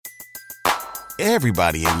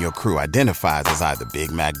Everybody in your crew identifies as either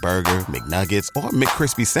Big Mac Burger, McNuggets, or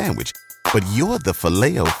McCrispy Sandwich. But you're the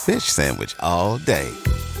Filet-O-Fish Sandwich all day.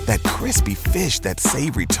 That crispy fish, that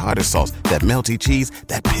savory tartar sauce, that melty cheese,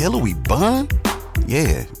 that pillowy bun.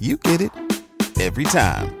 Yeah, you get it. Every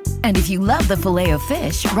time. And if you love the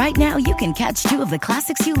Filet-O-Fish, right now you can catch two of the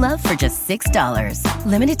classics you love for just $6.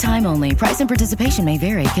 Limited time only. Price and participation may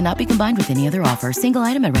vary. Cannot be combined with any other offer. Single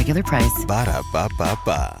item at regular price.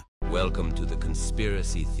 Ba-da-ba-ba-ba. Welcome to the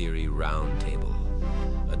Conspiracy Theory Roundtable,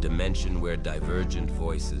 a dimension where divergent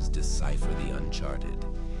voices decipher the uncharted.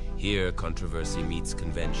 Here, controversy meets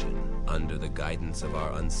convention under the guidance of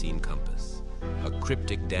our unseen compass. A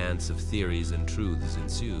cryptic dance of theories and truths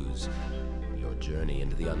ensues. Your journey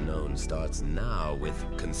into the unknown starts now with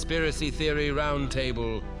Conspiracy Theory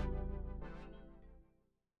Roundtable.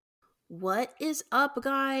 What is up,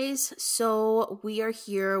 guys? So we are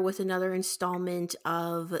here with another installment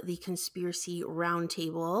of the Conspiracy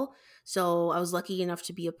Roundtable. So I was lucky enough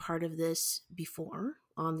to be a part of this before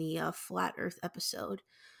on the Flat Earth episode.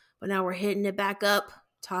 But now we're hitting it back up,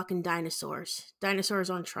 talking dinosaurs. Dinosaurs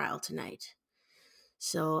on trial tonight.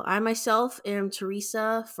 So I myself am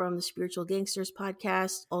Teresa from the Spiritual Gangsters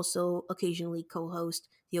podcast, also occasionally co-host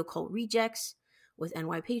The Occult Rejects with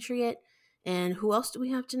NY Patriot. And who else do we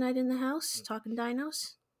have tonight in the house talking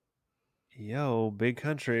dinos? Yo, Big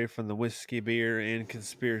Country from the Whiskey, Beer, and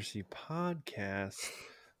Conspiracy podcast.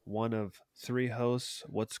 One of three hosts,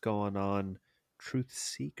 What's Going On, Truth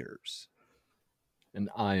Seekers. And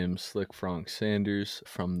I am Slick Frank Sanders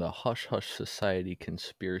from the Hush Hush Society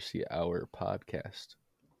Conspiracy Hour podcast.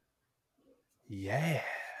 Yeah.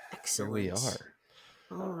 Excellent. Here we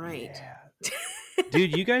are. All right. Yeah.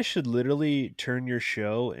 Dude, you guys should literally turn your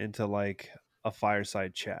show into like a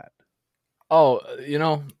fireside chat. Oh, you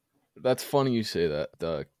know, that's funny you say that.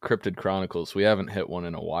 The Cryptid Chronicles, we haven't hit one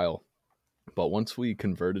in a while. But once we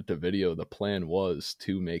converted to video, the plan was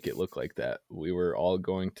to make it look like that. We were all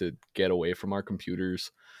going to get away from our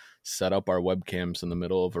computers, set up our webcams in the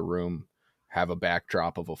middle of a room, have a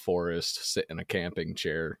backdrop of a forest, sit in a camping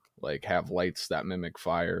chair, like have lights that mimic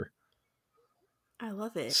fire. I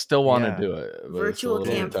love it. Still want to do it. Virtual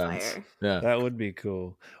campfire. Intense. Yeah. That would be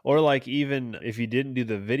cool. Or like even if you didn't do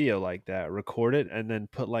the video like that, record it and then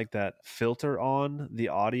put like that filter on the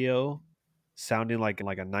audio sounding like a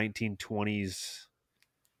 1920s,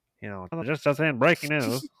 just in breaking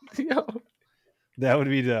news. Yeah. That would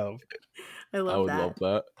be dope. I I love would that. love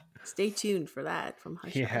that. Stay tuned for that from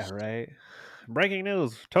Hush Yeah, Hush. right. Breaking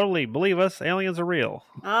news. Totally believe us. Aliens are real.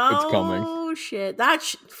 Oh, coming. shit.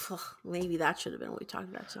 Maybe that should have been what we talked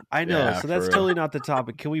about. So. I know. Yeah, so that's for real. totally not the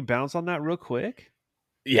topic. Can we bounce on that real quick?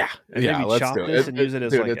 Yeah. And Yeah, maybe let's chop do this it. and use it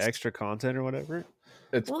as Dude, like it's- extra content or whatever?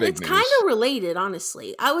 It's Well, big it's news. kind of related,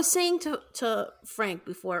 honestly. I was saying to Frank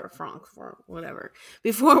before we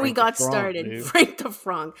got started, dude. Frank the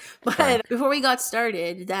Frank, but Frank. before we got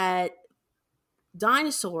started, that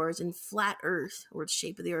dinosaurs and flat Earth, or the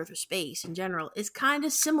shape of the Earth or space in general, is kind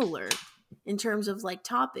of similar in terms of like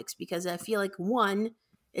topics, because I feel like one,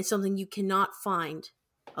 it's something you cannot find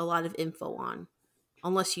a lot of info on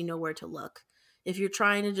unless you know where to look. If you're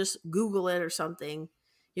trying to just Google it or something,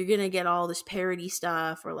 you're going to get all this parody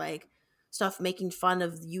stuff or like stuff making fun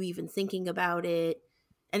of you even thinking about it.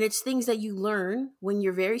 And it's things that you learn when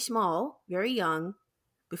you're very small, very young,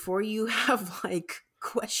 before you have like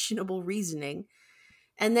questionable reasoning.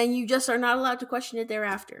 And then you just are not allowed to question it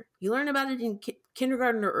thereafter. You learn about it in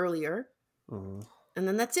kindergarten or earlier, Uh-huh. and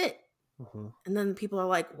then that's it. Uh-huh. And then people are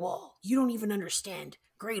like, whoa, you don't even understand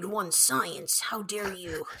grade 1 science. How dare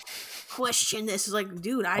you question this? It's like,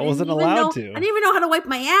 dude, I wasn't didn't even allowed know. to. I didn't even know how to wipe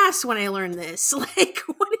my ass when I learned this. Like,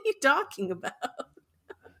 what are you talking about?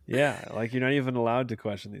 Yeah, like you're not even allowed to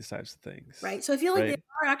question these types of things. Right. So I feel like Right.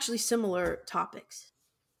 they are actually similar topics.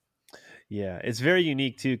 Yeah, it's very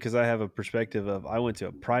unique too because I have a perspective of I went to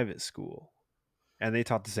a private school and they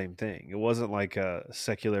taught the same thing. It wasn't like a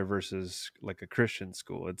secular versus like a Christian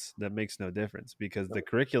school. That makes no difference because the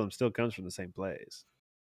curriculum still comes from the same place.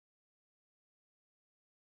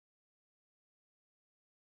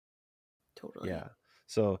 Totally. Yeah.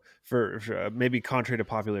 So for maybe contrary to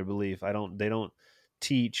popular belief, they don't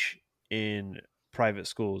teach in private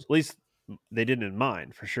schools. At least they didn't in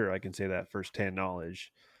mine, for sure. I can say that firsthand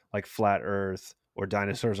knowledge, like flat Earth or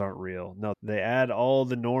dinosaurs aren't real. No, they add all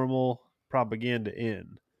the normal propaganda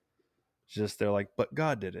in. Just they're like, but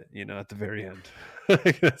God did it, at the very end.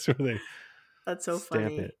 That's where they That's so stamp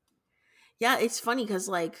funny. it. Yeah, it's funny because,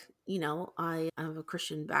 like, I have a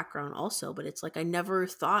Christian background also, but it's like I never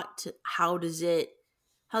thought how does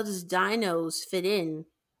dinos fit in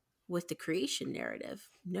with the creation narrative?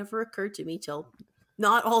 Never occurred to me till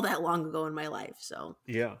not all that long ago in my life. So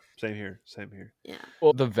Yeah, same here. yeah.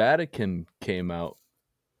 Well, the Vatican came out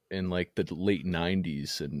in like the late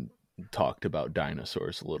 90s and talked about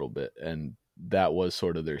dinosaurs a little bit, and that was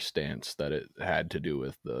sort of their stance, that it had to do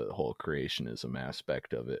with the whole creationism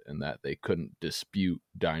aspect of it, and that they couldn't dispute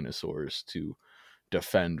dinosaurs to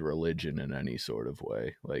defend religion in any sort of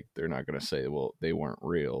way. Like, they're not going to say, well, they weren't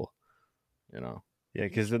real, you know. Yeah,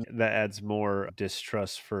 because then that adds more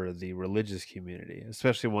distrust for the religious community,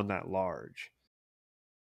 especially one that large.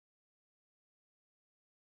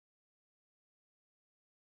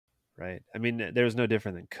 Right. I mean, there was no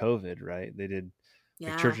different than COVID, right? They did,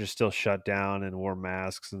 like, Yeah. churches still shut down and wore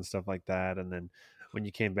masks and stuff like that. And then when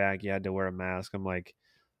you came back, you had to wear a mask. I'm like,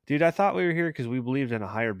 dude, I thought we were here because we believed in a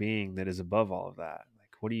higher being that is above all of that.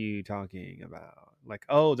 Like, what are you talking about? Like,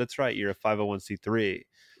 oh, that's right. You're a 501c3.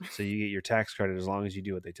 So you get your tax credit as long as you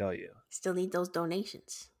do what they tell you. Still need those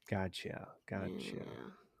donations. Gotcha. Yeah,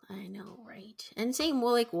 I know, right? And same,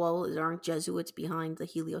 aren't Jesuits behind the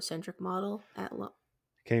heliocentric model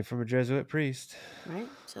Came from a Jesuit priest. right?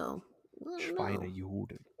 So, I don't know.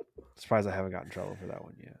 Schweinejude. Surprised I haven't gotten in trouble for that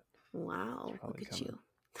one yet. Wow, look at you.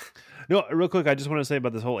 No, real quick, I just want to say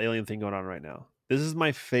about this whole alien thing going on right now. This is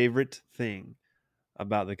my favorite thing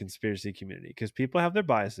about the conspiracy community, because people have their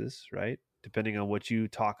biases, right? Depending on what you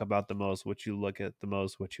talk about the most, what you look at the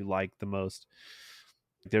most, what you like the most.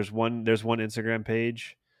 There's one Instagram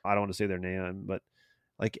page. I don't want to say their name, but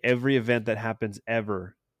like every event that happens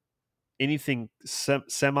ever, anything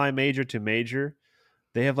semi-major to major,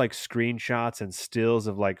 they have like screenshots and stills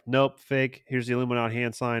of like, nope, fake. Here's the Illuminati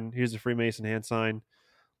hand sign. Here's the Freemason hand sign.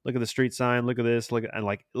 Look at the street sign. Look at this. Look at, and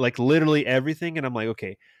like literally everything. And I'm like,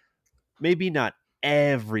 okay, maybe not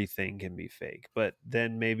everything can be fake, but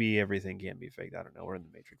then maybe everything can be fake. I don't know. We're in the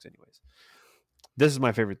Matrix anyways. This is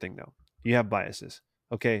my favorite thing though. You have biases.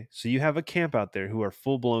 Okay, so you have a camp out there who are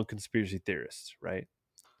full-blown conspiracy theorists, right?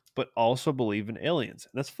 But also believe in aliens.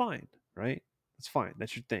 And that's fine, right? That's fine.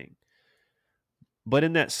 That's your thing. But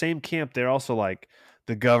in that same camp, they're also like,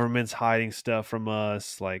 the government's hiding stuff from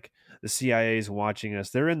us, like the CIA is watching us.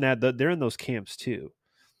 They're in those camps too.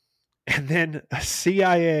 And then a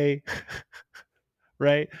CIA,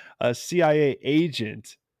 right? A CIA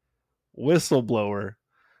agent, whistleblower,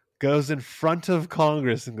 goes in front of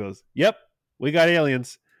Congress and goes, "Yep, we got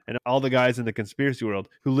aliens." And all the guys in the conspiracy world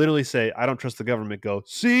who literally say, "I don't trust the government," go,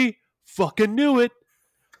 "See, fucking knew it.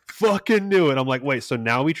 Fucking knew it." I'm like, wait, so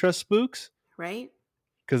now we trust spooks? Right?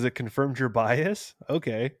 Because it confirmed your bias?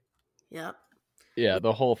 Okay. Yep. Yeah,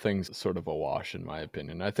 the whole thing's sort of a wash, in my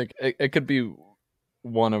opinion. I think it could be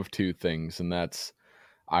one of two things, and that's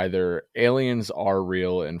either aliens are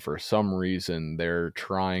real and for some reason they're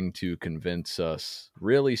trying to convince us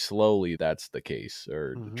really slowly that's the case,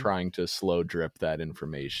 or trying to slow drip that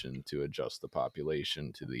information to adjust the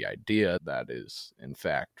population to the idea that is in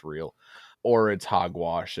fact real, or it's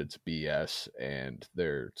hogwash, it's BS, and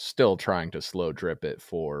they're still trying to slow drip it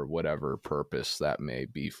for whatever purpose that may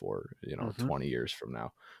be for, 20 years from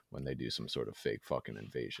now when they do some sort of fake fucking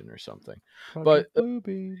invasion or something. But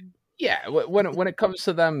yeah, when it comes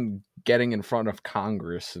to them getting in front of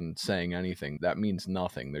Congress and saying anything, that means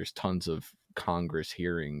nothing. There's tons of Congress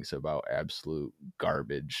hearings about absolute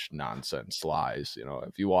garbage, nonsense, lies.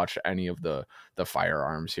 If you watch any of the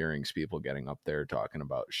firearms hearings, people getting up there talking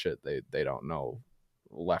about shit they don't know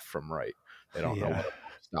left from right. They don't know what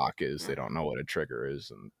a stock is. They don't know what a trigger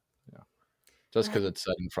is, and just because it's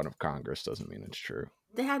said in front of Congress doesn't mean it's true.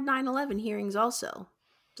 They had 9/11 hearings also.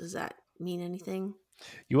 Does that mean anything?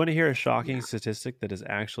 You want to hear a shocking statistic that is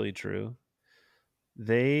actually true?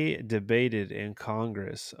 They debated in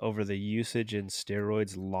Congress over the usage in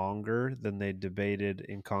steroids longer than they debated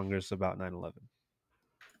in Congress about 9/11.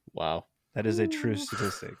 Wow. That is a true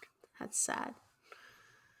statistic. That's sad.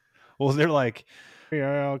 Well, they're like,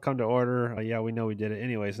 yeah, I'll come to order. Yeah, we know we did it.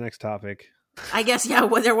 Anyways, next topic. I guess,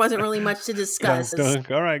 there wasn't really much to discuss.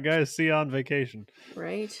 All right, guys, see you on vacation.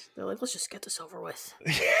 Right? They're like, let's just get this over with.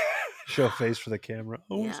 Show face for the camera.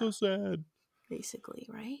 Oh, I'm so sad. Basically,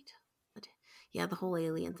 right? But yeah, the whole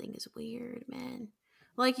alien thing is weird, man.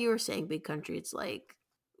 Like you were saying, Big Country, it's like,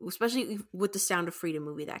 especially with the Sound of Freedom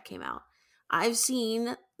movie that came out. I've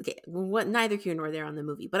seen, neither here nor there on the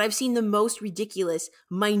movie, but I've seen the most ridiculous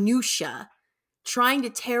minutia trying to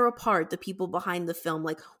tear apart the people behind the film.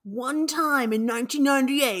 Like, one time in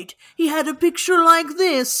 1998, he had a picture like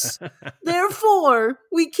this. Therefore,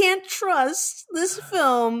 we can't trust this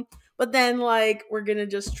film. But then, like, we're going to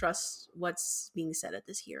just trust what's being said at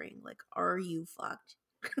this hearing. Like, are you fucked?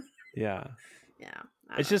 Yeah. Yeah.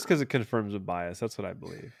 It's just because it confirms a bias. That's what I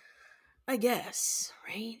believe. I guess,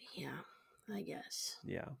 right? Yeah. I guess.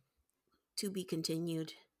 Yeah. To be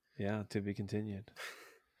continued. Yeah, to be continued.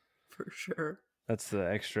 For sure. That's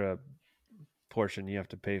the extra portion you have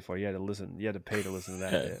to pay for. You had to listen. You had to pay to listen to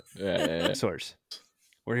that bit. Yeah. Dinosaurs.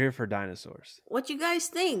 We're here for dinosaurs. What you guys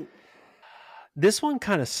think? This one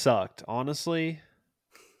kind of sucked, honestly,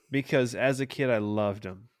 because as a kid, I loved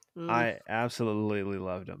them. I absolutely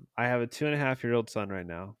loved them. I have a 2.5-year-old son right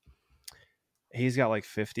now. He's got like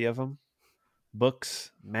 50 of them.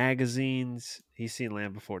 Books, magazines. He's seen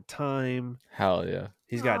Land Before Time. Hell yeah.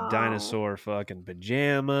 He's got dinosaur fucking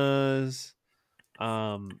pajamas.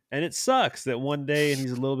 And it sucks that one day, and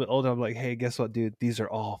he's a little bit older, I'm like, hey, guess what, dude? These are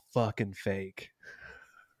all fucking fake.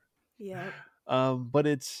 Yeah.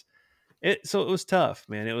 But so it was tough,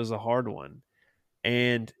 man. It was a hard one.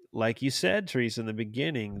 And like you said, Teresa, in the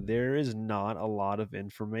beginning, there is not a lot of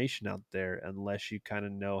information out there unless you kind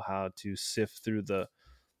of know how to sift through the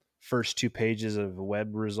first 2 pages of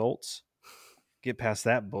web results. Get past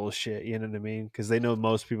that bullshit, you know what I mean? Because they know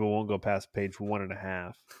most people won't go past page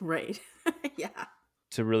 1.5. Right. Yeah.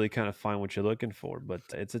 To really kind of find what you're looking for. But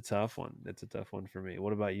it's a tough one. It's a tough one for me.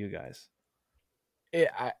 What about you guys?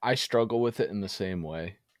 I struggle with it in the same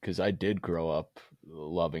way because I did grow up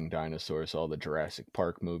loving dinosaurs, all the Jurassic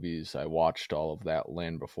Park movies. I watched all of that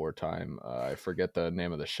Land Before Time. I forget the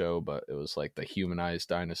name of the show, but it was like the humanized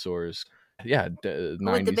dinosaurs. Yeah,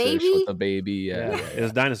 90s-ish with the baby. Yeah. It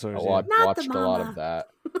was dinosaurs. I watched a lot of that.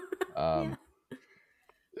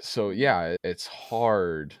 So yeah, it's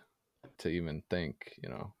hard to even think,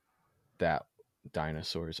 that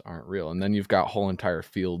dinosaurs aren't real. And then you've got whole entire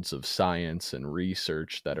fields of science and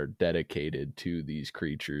research that are dedicated to these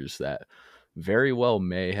creatures that very well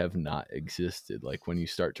may have not existed. Like when you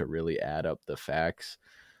start to really add up the facts,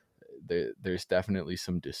 there's definitely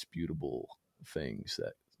some disputable things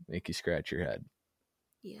that make you scratch your head.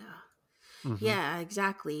 Yeah. Mm-hmm. Yeah,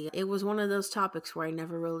 exactly. It was one of those topics where I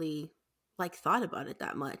never really thought about it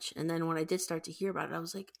that much. And then when I did start to hear about it, I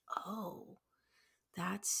was like, oh,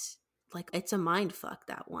 that's it's a mind fuck,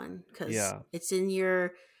 that one. Because it's in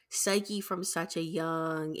your psyche from such a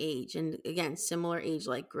young age. And again, similar age,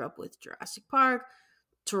 grew up with Jurassic Park.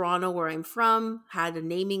 Toronto, where I'm from, had a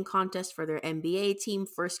naming contest for their NBA team,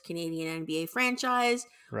 first Canadian NBA franchise.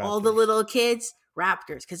 Raptors. All the little kids,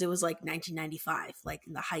 Raptors, because it was 1995,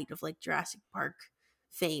 in the height of Jurassic Park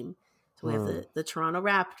fame. So we have the Toronto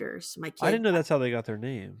Raptors. My kid, I didn't know that's how they got their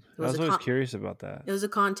name. I was always curious about that. It was a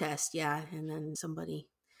contest, yeah, and then somebody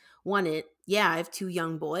won it. Yeah, I have 2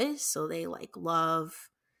 young boys, so they love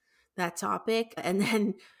that topic. And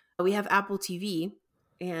then we have Apple TV.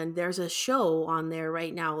 And there's a show on there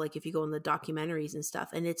right now, if you go in the documentaries and stuff,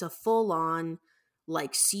 and it's a full-on,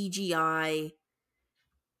 CGI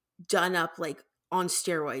done up, on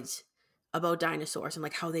steroids about dinosaurs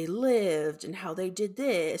and, how they lived and how they did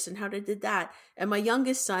this and how they did that. And my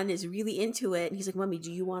youngest son is really into it. And he's like, Mommy,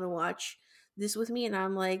 do you want to watch this with me? And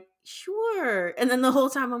I'm like, sure. And then the whole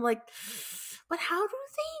time I'm like, but how do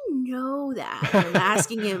they know that? And I'm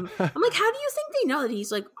asking him, I'm like, how do you think they know that?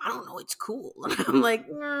 He's like, I don't know, it's cool. And I'm like,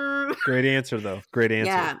 Great answer, though. Great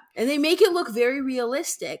answer. Yeah. And they make it look very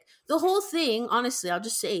realistic. The whole thing, honestly, I'll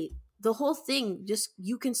just say, the whole thing, just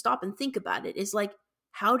you can stop and think about it, is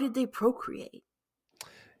how did they procreate?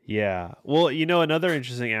 Yeah. Well, another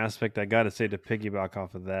interesting aspect I got to say to piggyback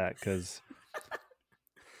off of that, because,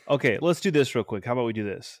 okay, let's do this real quick. How about we do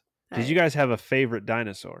this? Did you guys have a favorite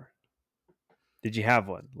dinosaur? Did you have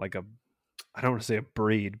one? I don't want to say a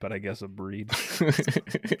breed, but I guess a breed.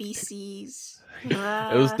 Species.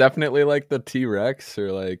 It was definitely the T-Rex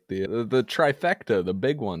or the trifecta, the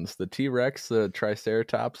big ones, the T-Rex, the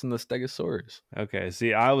Triceratops, and the Stegosaurus. Okay,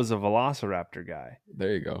 see, I was a Velociraptor guy.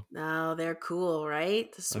 There you go. Oh, they're cool,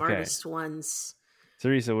 right? The smartest ones.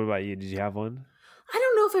 Teresa, what about you? Did you have one? I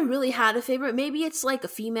don't know if I really had a favorite. Maybe it's a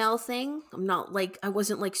female thing. I'm not I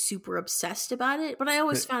wasn't super obsessed about it, but I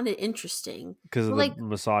always found it interesting. Because of the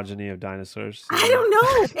misogyny of dinosaurs? I don't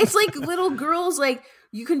know. It's little girls,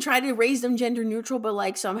 you can try to raise them gender neutral,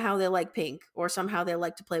 but somehow they like pink, or somehow they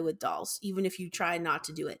like to play with dolls, even if you try not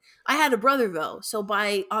to do it. I had a brother though, so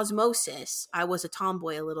by osmosis, I was a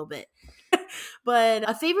tomboy a little bit. But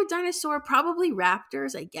a favorite dinosaur, probably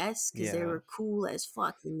raptors, I guess, because they were cool as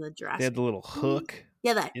fuck in the Jurassic. They had the little hook.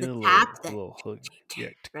 Yeah, the tap, the little hook. Yeah.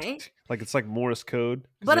 Right? It's like Morse code.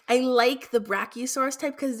 But I like the Brachiosaurus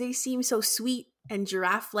type because they seem so sweet and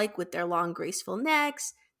giraffe-like with their long, graceful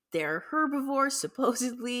necks. They're herbivores,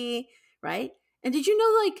 supposedly, right? And did you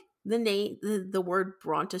know, the name, the word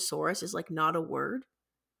Brontosaurus is not a word?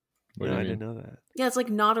 No, I didn't know that. Yeah, it's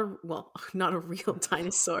not a real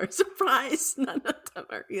dinosaur. Surprise! None of them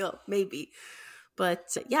are real, maybe.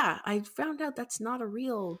 But yeah, I found out that's not a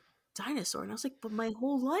real dinosaur. And I was like, but my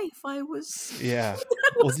whole life I was. Yeah.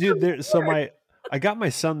 I Well, was dude, born. I got my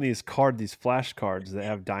son these flashcards that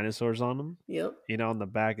have dinosaurs on them. Yep. You know, on the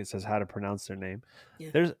back it says how to pronounce their name.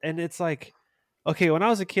 Yeah. And it's like, okay, when I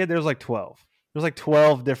was a kid, there was like 12. There was like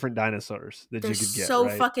 12 different dinosaurs that you There's could get, so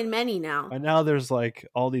right? fucking many now. And now there's like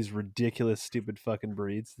all these ridiculous, stupid fucking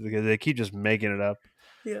breeds because they keep just making it up.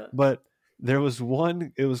 Yeah. But there was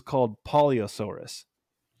one, it was called Polyosaurus.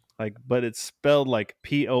 Like, but it's spelled like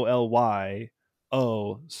Polyo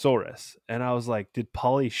Saurus. And I was like, did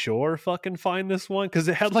Polly Shore fucking find this one? Because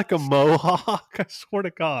it had like a mohawk. I swear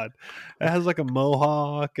to God. It has like a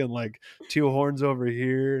mohawk and like two horns over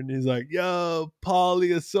here. And he's like, yo,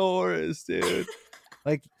 Polyosaurus, dude.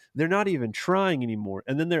 Like, they're not even trying anymore.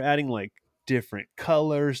 And then they're adding like different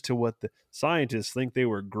colors to what the scientists think they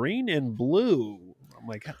were green and blue. I'm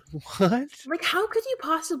like, what? Like, how could you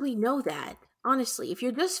possibly know that? Honestly, if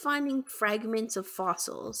you're just finding fragments of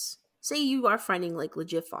fossils, say you are finding like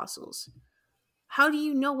legit fossils, how do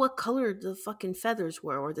you know what color the fucking feathers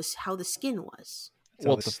were or this how the skin was?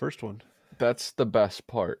 Well, it's the first one. That's the best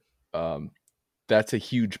part. That's a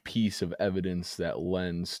huge piece of evidence that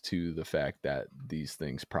lends to the fact that these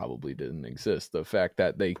things probably didn't exist. The fact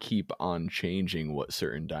that they keep on changing what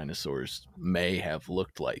certain dinosaurs may have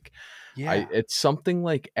looked like. Yeah. It's something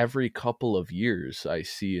like every couple of years I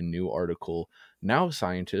see a new article. Now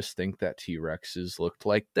scientists think that T-Rexes looked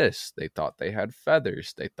like this. They thought they had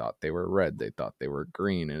feathers. They thought they were red. They thought they were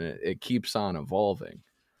green. And it keeps on evolving.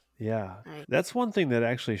 Yeah. Right. That's one thing that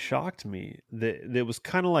actually shocked me. That was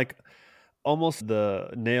kind of like almost the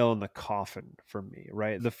nail in the coffin for me,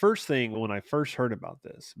 right? The first thing when I first heard about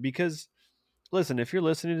this, because listen, if you're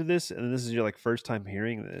listening to this and this is your like first time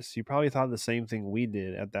hearing this, you probably thought the same thing we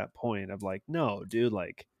did at that point of like, no, dude,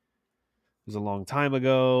 like it was a long time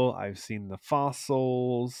ago. I've seen the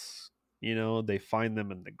fossils, you know, they find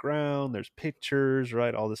them in the ground. There's pictures,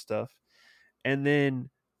 right? All this stuff. And then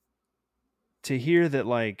to hear that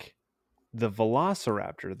like the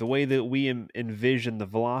velociraptor, the way that we envision the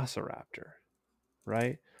velociraptor,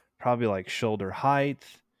 right? Probably like shoulder height,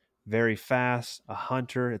 very fast, a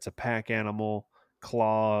hunter, it's a pack animal,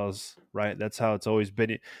 claws, right? That's how it's always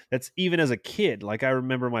been. That's even as a kid. Like I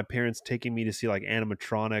remember my parents taking me to see like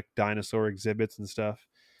animatronic dinosaur exhibits and stuff.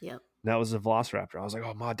 Yep. And that was a velociraptor. I was like,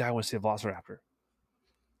 oh, Mom, Dad, I want to see a velociraptor.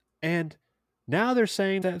 And now they're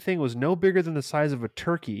saying that thing was no bigger than the size of a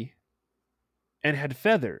turkey and had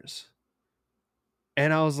feathers.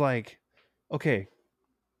 And I was like, okay,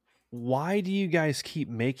 why do you guys keep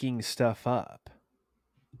making stuff up?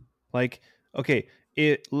 Like, okay,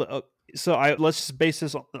 let's just base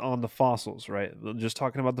this on the fossils, right? Just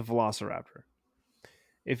talking about the velociraptor.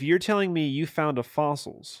 If you're telling me you found a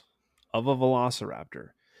fossils of a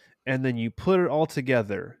velociraptor and then you put it all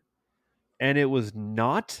together and it was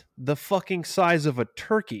not the fucking size of a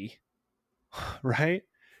turkey, right?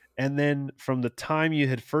 And then from the time you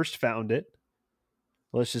had first found it,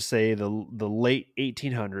 let's just say the late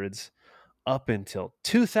 1800s up until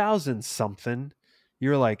 2000 something,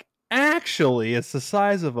 you're like, actually, it's the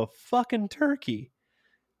size of a fucking turkey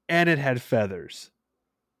and it had feathers.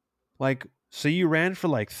 Like, so you ran for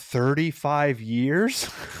like 35 years?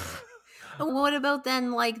 What about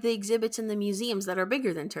then like the exhibits in the museums that are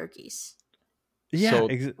bigger than turkeys? Yeah. So-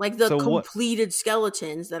 Like the so what- completed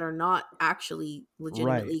skeletons that are not actually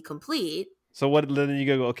legitimately Right. complete. So what, then you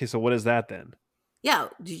go, okay, so what is that then? Yeah,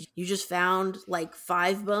 you just found like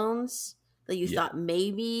 5 bones that you thought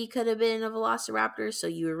maybe could have been a velociraptor, so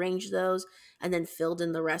you arranged those and then filled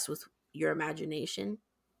in the rest with your imagination.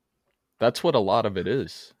 That's what a lot of it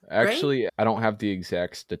is. Right? Actually, I don't have the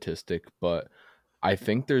exact statistic, but I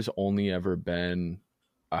think there's only ever been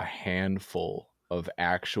a handful of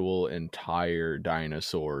actual entire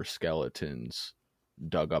dinosaur skeletons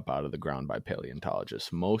dug up out of the ground by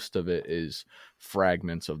paleontologists. Most of it is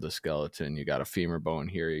fragments of the skeleton. You got a femur bone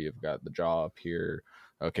here, you've got the jaw up here.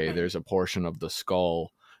 Okay, Right. there's a portion of the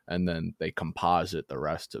skull, and then they composite the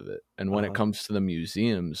rest of it. And when it comes to the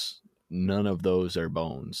museums, none of those are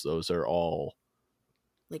bones. Those are all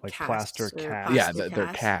Like casts plaster or casts. yeah, plastic they're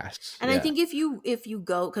casts. casts. And yeah. I think if you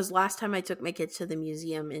go, because last time I took my kids to the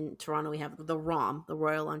museum in Toronto, we have the ROM, the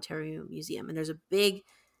Royal Ontario Museum, and there's a big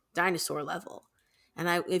dinosaur level.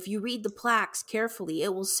 And if you read the plaques carefully,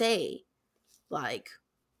 it will say like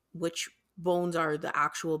which bones are the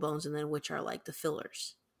actual bones and then which are like the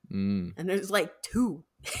fillers. Mm. And there's like 2,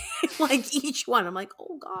 like each one. I'm like,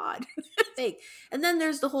 oh God. And then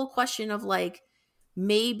there's the whole question of like,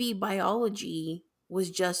 maybe biology was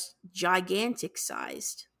just gigantic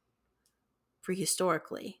sized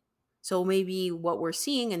prehistorically. So maybe what we're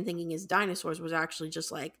seeing and thinking is dinosaurs was actually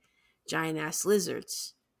just like giant ass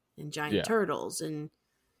lizards and giant Yeah. turtles, and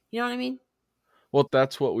you know what I mean? Well,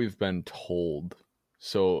 that's what we've been told.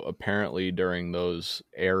 So apparently during those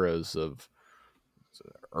eras of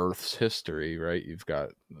Earth's history, right? You've got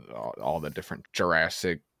all the different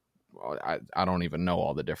Jurassic. I don't even know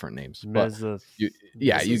all the different names, but you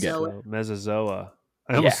get it. Mesozoa.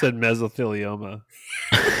 I Yeah. almost said mesothelioma.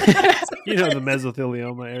 You know, the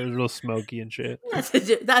mesothelioma air is real smoky and shit. That's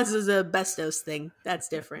a asbestos thing. That's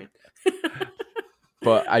different.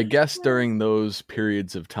 But I guess during those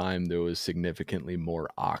periods of time, there was significantly more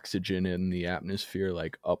oxygen in the atmosphere,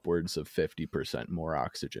 like upwards of 50% more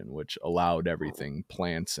oxygen, which allowed everything,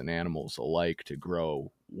 plants and animals alike, to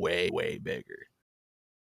grow way, way bigger.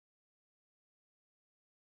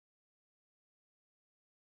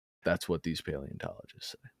 That's what these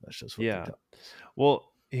paleontologists say. That's just what they tell us.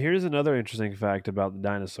 Well, here's another interesting fact about the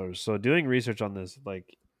dinosaurs. So doing research on this,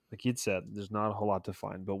 like you'd said, there's not a whole lot to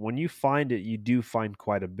find. But when you find it, you do find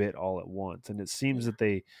quite a bit all at once. And it seems that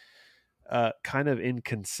they kind of in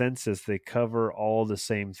consensus, they cover all the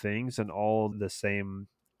same things and all the same,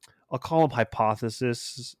 I'll call them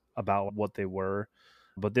hypotheses about what they were,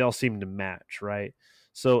 but they all seem to match, right?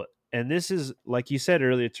 So, and this is, like you said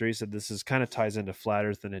earlier, Teresa, this is kind of ties into flat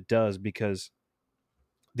earth, and it does, because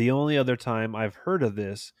the only other time I've heard of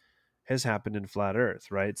this has happened in flat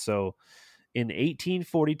earth, right? So in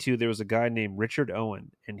 1842, there was a guy named Richard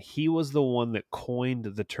Owen, and he was the one that coined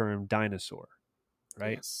the term dinosaur,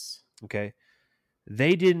 right? Yes. Okay.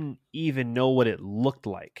 They didn't even know what it looked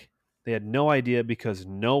like. They had no idea, because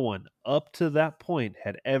no one up to that point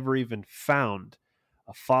had ever even found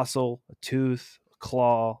a fossil, a tooth, a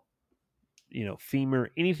claw, femur,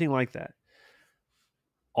 anything like that.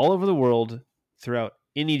 All over the world, throughout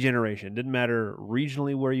any generation, didn't matter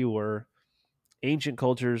regionally where you were, ancient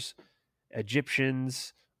cultures,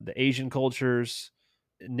 Egyptians, the Asian cultures,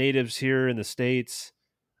 natives here in the States,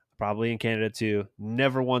 probably in Canada too,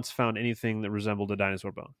 never once found anything that resembled a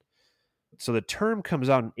dinosaur bone. So the term comes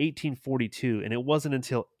out in 1842, and it wasn't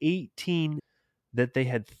until 18 that they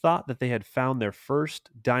had thought that they had found their first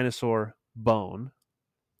dinosaur bone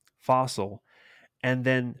fossil. And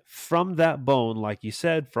then from that bone, like you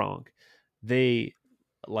said, Frank, they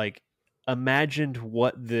imagined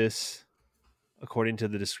what this, according to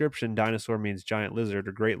the description, dinosaur means giant lizard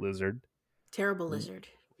or great lizard. Terrible lizard.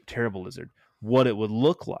 Terrible lizard. What it would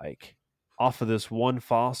look like off of this one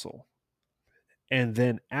fossil. And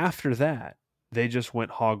then after that, they just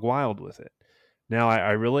went hog wild with it. Now,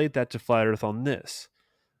 I relate that to flat earth on this.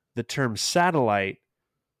 The term satellite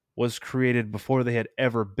was created before they had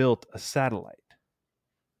ever built a satellite.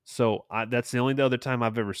 So that's the only other time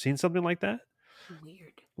I've ever seen something like that.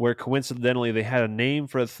 Weird. Where coincidentally they had a name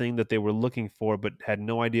for a thing that they were looking for, but had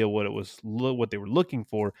no idea what it was, what they were looking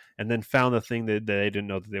for, and then found the thing that they didn't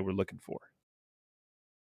know that they were looking for.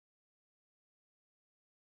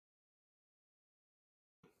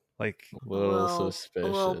 Like a little suspicious.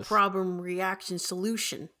 A little problem reaction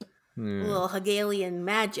solution. A little Hegelian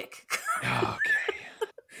magic. Okay.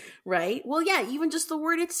 Right? Well, yeah, even just the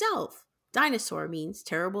word itself. Dinosaur means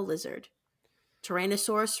terrible lizard.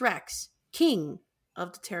 Tyrannosaurus Rex, king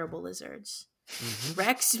of the terrible lizards. Mm-hmm.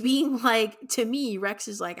 Rex being to me, Rex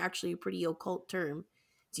is actually a pretty occult term.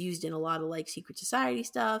 It's used in a lot of secret society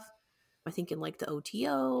stuff. I think in the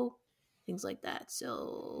OTO, things like that.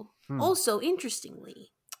 So also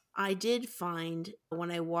interestingly, I did find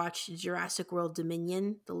when I watched Jurassic World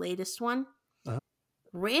Dominion, the latest one,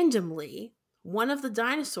 randomly, one of the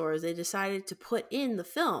dinosaurs they decided to put in the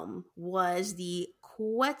film was the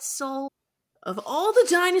Quetzal. Of all the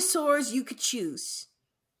dinosaurs you could choose,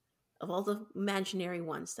 of all the imaginary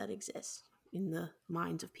ones that exist in the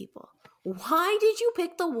minds of people, why did you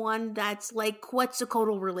pick the one that's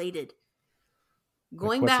Quetzalcoatl related?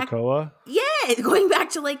 Going back, yeah, going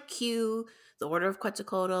back to Q, the Order of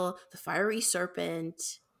Quetzalcoatl, the Fiery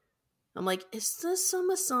Serpent. I'm is this a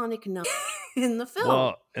Masonic note in the film?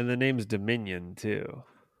 Well, and the name's Dominion too.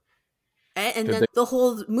 And then the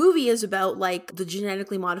whole movie is about the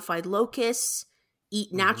genetically modified locusts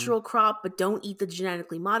eat natural crop, but don't eat the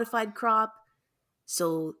genetically modified crop.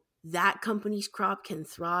 So that company's crop can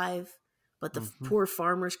thrive, but the poor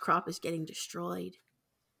farmer's crop is getting destroyed.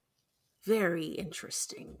 Very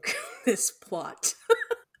interesting, this plot.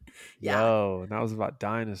 Yeah. Yo, that was about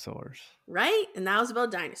dinosaurs. Right? And that was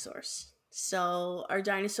about dinosaurs. So are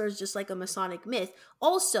dinosaurs just a Masonic myth?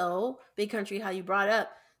 Also, Big Country, how you brought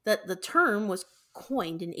up that the term was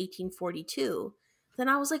coined in 1842. Then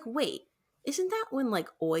I was wait, isn't that when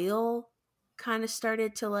oil kind of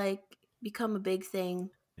started to become a big thing?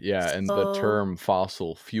 Yeah, and the term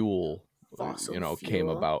fossil fuel came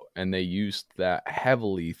about, and they used that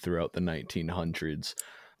heavily throughout the 1900s.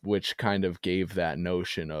 which kind of gave that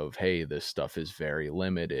notion of, hey, this stuff is very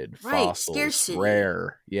limited, Right, fossils, scarcity.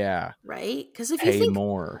 rare. Yeah. Right? Because Pay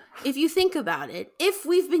more. if you think about it, if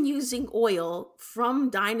we've been using oil from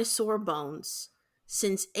dinosaur bones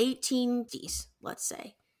since 1850s, let's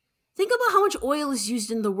say, think about how much oil is used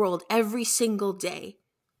in the world every single day.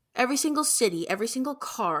 Every single city, every single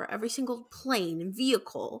car, every single plane and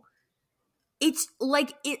vehicle. It's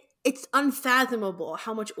like it's unfathomable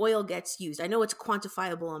how much oil gets used. I know it's a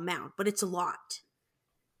quantifiable amount, but it's a lot.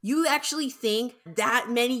 You actually think that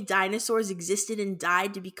many dinosaurs existed and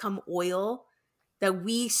died to become oil that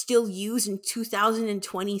we still use in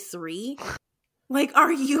 2023? Like,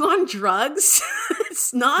 are you on drugs?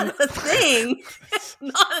 It's not a thing. It's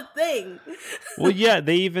not a thing. Well, yeah,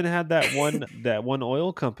 they even had that one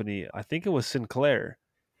oil company. I think it was Sinclair,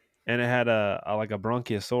 and it had like a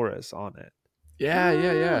Bronchiosaurus on it,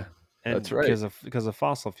 Yeah. and That's right. because of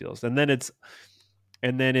fossil fuels. And then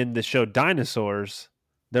in the show Dinosaurs,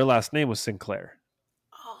 their last name was Sinclair.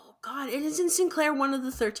 Oh, God. And isn't Sinclair one of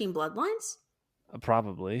the 13 bloodlines?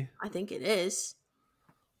 Probably I think it is.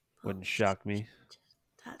 wouldn't Oh, shock me.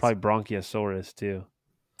 that's... Probably Bronchiosaurus too.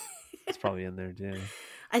 It's probably in there too.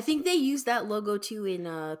 I think they used that logo too in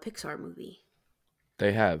a Pixar movie.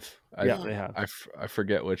 They have. Yeah, they have. I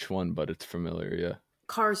forget which one, but it's familiar. Yeah.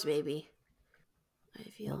 Cars, baby. I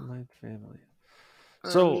feel. Bloodline family.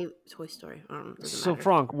 Or So maybe Toy Story. I don't know. Doesn't so matter.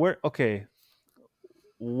 Frank,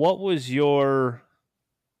 what was your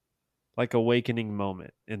like awakening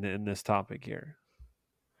moment in this topic here?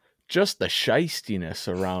 Just the shistiness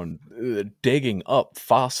around digging up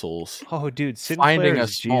fossils, Oh, dude, finding Sinclair a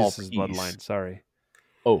is small Jesus' piece. bloodline. Sorry.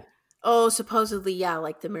 Oh, supposedly, yeah,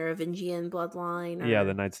 like the Merovingian bloodline. Or... Yeah,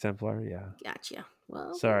 the Knights Templar. Yeah. Gotcha.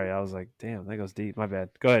 Well, Sorry, I was like, damn, that goes deep. My bad.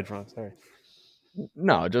 Go ahead, Frank. Sorry.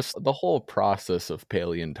 No, just the whole process of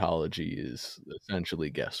paleontology is essentially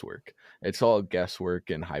guesswork. It's all guesswork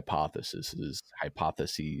and hypotheses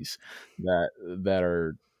that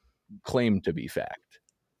are claimed to be fact.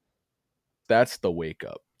 That's the wake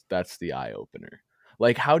up. That's the eye opener.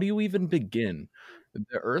 Like, how do you even begin?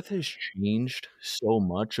 The Earth has changed so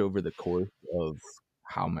much over the course of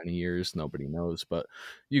how many years? Nobody knows, but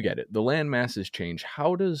you get it. The land masses change.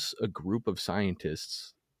 How does a group of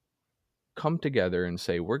scientists come together and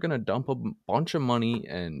say, we're going to dump a bunch of money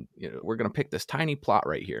and we're going to pick this tiny plot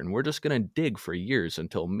right here and we're just going to dig for years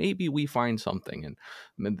until maybe we find something,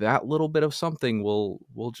 and that little bit of something we'll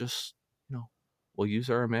just we'll use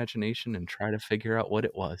our imagination and try to figure out what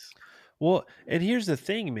it was. Well, and here's the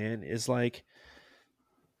thing, man, is like,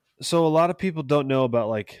 so a lot of people don't know about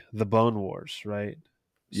like the Bone Wars, right?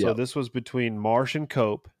 So this was between Marsh and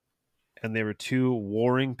Cope, and they were two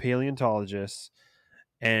warring paleontologists,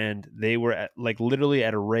 and they were literally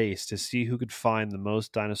at a race to see who could find the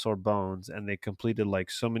most dinosaur bones, and they completed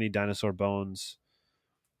like so many dinosaur bones.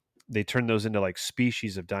 They turned those into like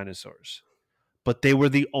species of dinosaurs, but they were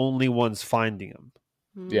the only ones finding them.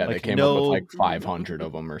 Yeah, like they came up with like 500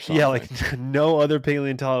 of them or something. Yeah, like no other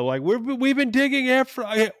paleontologist. Like we've been digging after.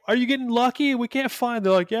 Are you getting lucky? We can't find.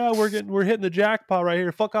 They're like, yeah, we're hitting the jackpot right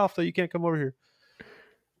here. Fuck off, though. You can't come over here.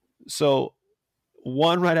 So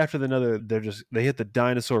one right after the other, they hit the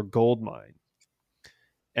dinosaur gold mine,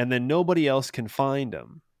 and then nobody else can find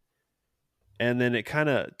them, and then it kind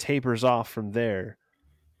of tapers off from there.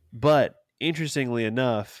 But interestingly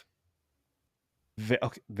enough,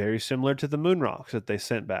 very similar to the moon rocks that they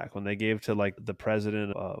sent back when they gave to like the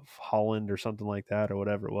president of Holland or something like that, or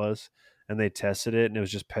whatever it was, and they tested it and it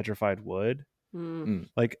was just petrified wood.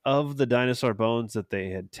 Like, of the dinosaur bones that they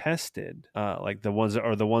had tested, like the ones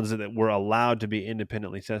that were allowed to be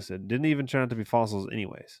independently tested didn't even turn out to be fossils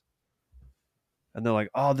anyways. And they're like,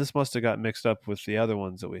 oh, this must have got mixed up with the other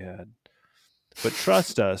ones that we had. But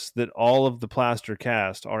trust us that all of the plaster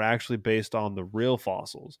cast are actually based on the real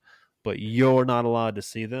fossils, but you're not allowed to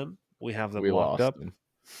see them. We have them locked up.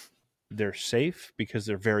 They're safe because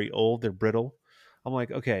they're very old. They're brittle. I'm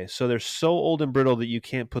like, okay, so they're so old and brittle that you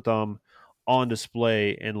can't put them on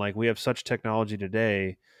display. And like, we have such technology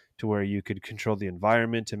today to where you could control the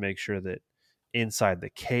environment to make sure that inside the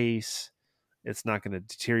case, it's not going to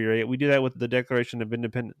deteriorate. We do that with the Declaration of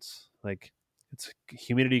Independence. Like, it's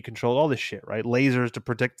humidity control, all this shit, right? Lasers to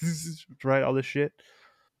protect, right? All this shit.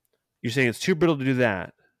 You're saying it's too brittle to do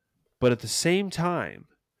that. But at the same time,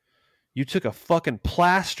 you took a fucking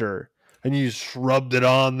plaster and you just rubbed it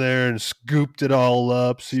on there and scooped it all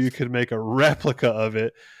up so you could make a replica of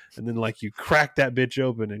it. And then like you cracked that bitch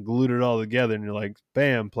open and glued it all together and you're like,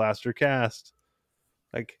 bam, plaster cast.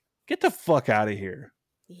 Like, get the fuck out of here.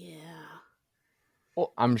 Yeah.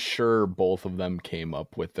 Well, I'm sure both of them came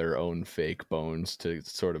up with their own fake bones to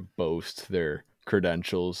sort of boast their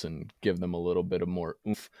credentials and give them a little bit of more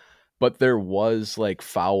oomph. But there was like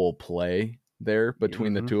foul play there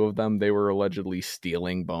between the two of them. They were allegedly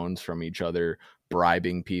stealing bones from each other,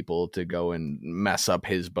 bribing people to go and mess up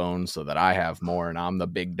his bones so that I have more and I'm the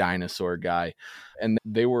big dinosaur guy. And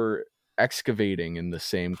they were excavating in the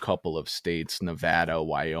same couple of states, Nevada,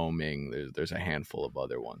 Wyoming. There's a handful of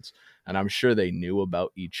other ones. And I'm sure they knew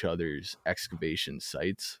about each other's excavation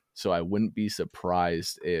sites. So I wouldn't be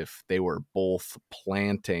surprised if they were both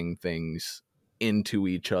planting things into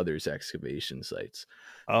each other's excavation sites.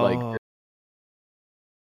 Like,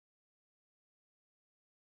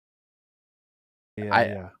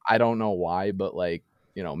 I don't know why, but like,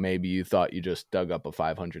 you know, maybe you thought you just dug up a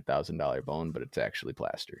 $500,000 bone, but it's actually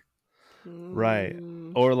plaster. Right.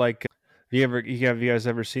 Or like, have you guys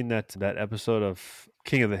ever seen that episode of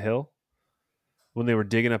King of the Hill when they were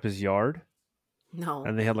digging up his yard? No.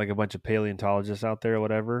 And they had like a bunch of paleontologists out there or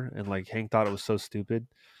whatever, and like Hank thought it was so stupid,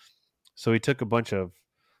 so he took a bunch of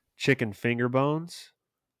chicken finger bones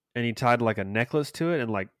and he tied like a necklace to it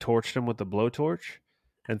and like torched them with the blowtorch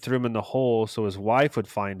and threw them in the hole so his wife would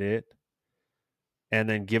find it and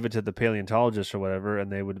then give it to the paleontologist or whatever,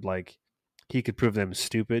 and they would like, he could prove them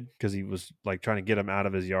stupid because he was like trying to get them out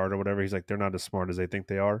of his yard or whatever. He's like, they're not as smart as they think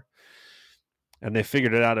they are. And they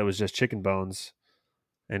figured it out. It was just chicken bones.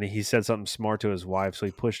 And he said something smart to his wife, so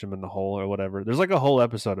he pushed him in the hole or whatever. There's like a whole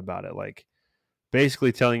episode about it, like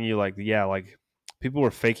basically telling you like, yeah, like people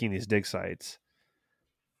were faking these dig sites.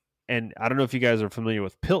 And I don't know if you guys are familiar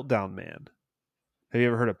with Piltdown Man. Have you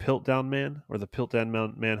ever heard of Piltdown Man or the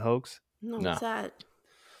Piltdown Man hoax? No, what's that?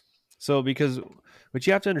 So, because what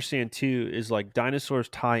you have to understand too is like dinosaurs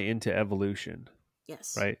tie into evolution.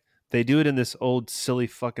 Yes. Right? They do it in this old, silly,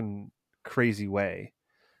 fucking crazy way.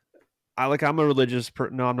 I'm a religious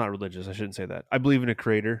person. No, I'm not religious. I shouldn't say that. I believe in a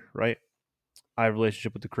creator, right? I have a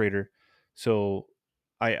relationship with the creator. So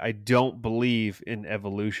I don't believe in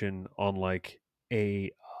evolution on like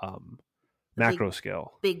a macro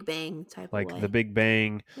scale. Big Bang type like of way. The Big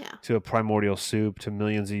Bang to a primordial soup to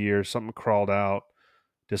millions of years. Something crawled out,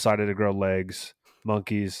 decided to grow legs,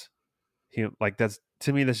 monkeys. Like that's,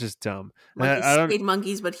 to me, that's just dumb. Monkeys stayed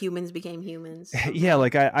monkeys, but humans became humans. Yeah,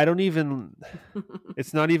 like I don't even,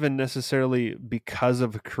 it's not even necessarily because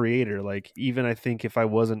of a creator. Like even I think if I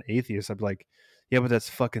was an atheist, I'd be like, yeah, but that's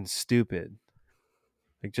fucking stupid.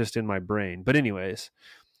 Like just in my brain. But anyways,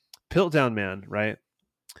 Piltdown Man, right?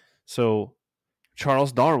 So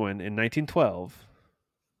Charles Darwin in 1912,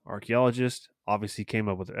 archaeologist, obviously came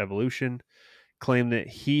up with evolution, claimed that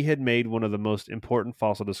he had made one of the most important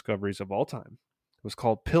fossil discoveries of all time. It was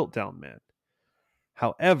called Piltdown Man.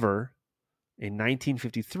 However, in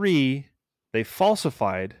 1953, they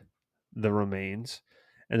falsified the remains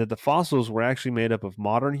and that the fossils were actually made up of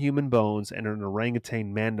modern human bones and an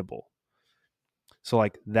orangutan mandible. So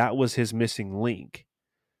like that was his missing link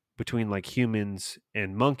between like humans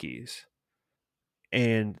and monkeys.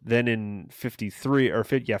 And then in 53,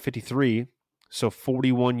 so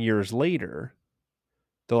 41 years later,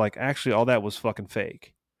 they're like, actually, all that was fucking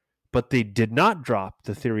fake. But they did not drop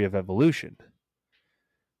the theory of evolution,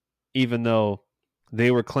 even though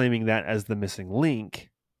they were claiming that as the missing link.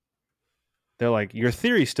 They're like, your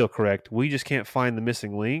theory's still correct. We just can't find the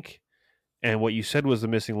missing link. And what you said was the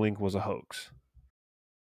missing link was a hoax.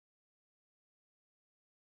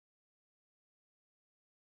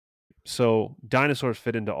 So dinosaurs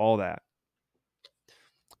fit into all that.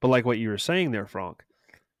 But like what you were saying there, Frank,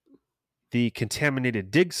 the contaminated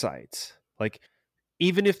dig sites, like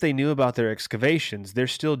even if they knew about their excavations, they're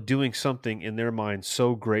still doing something in their mind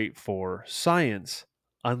so great for science,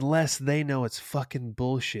 unless they know it's fucking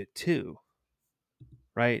bullshit too.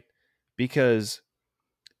 Right? Because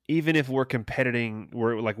even if we're competing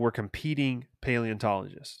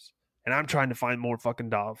paleontologists, and I'm trying to find more fucking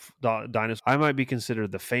dinosaurs, I might be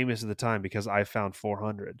considered the famous at the time because I found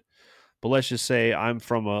 400. But let's just say I'm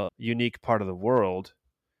from a unique part of the world,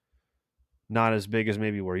 not as big as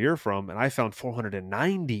maybe where you're from, and I found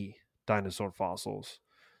 490 dinosaur fossils.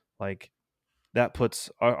 Like, that puts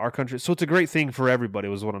our country... So it's a great thing for everybody,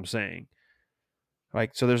 was what I'm saying.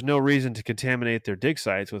 Like, so there's no reason to contaminate their dig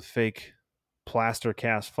sites with fake plaster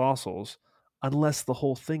cast fossils unless the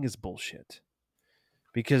whole thing is bullshit.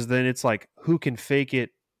 Because then it's like, who can fake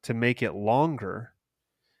it to make it longer?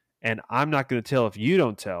 And I'm not going to tell if you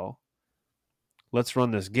don't tell. Let's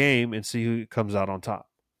run this game and see who comes out on top.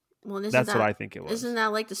 Well, that's what I think it was. Isn't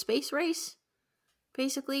that like the space race?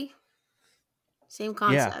 Basically? Same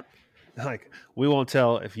concept. Yeah. Like, we won't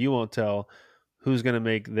tell if you won't tell who's going to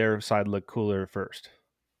make their side look cooler first.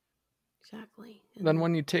 Exactly. Then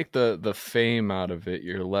when you take the fame out of it,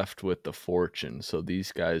 you're left with the fortune. So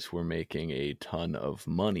these guys were making a ton of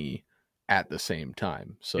money at the same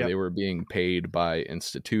time. So Yep. they were being paid by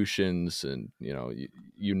institutions and,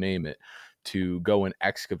 you name it, to go and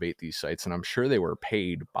excavate these sites. And I'm sure they were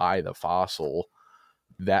paid by the fossil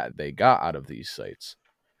that they got out of these sites.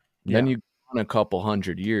 Then Yeah. you go on a couple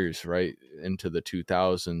hundred years, right, into the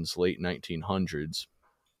 2000s, late 1900s,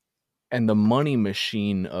 and the money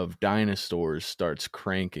machine of dinosaurs starts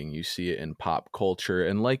cranking. You see it in pop culture.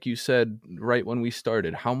 And like you said right when we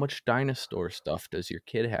started, how much dinosaur stuff does your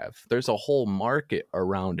kid have? There's a whole market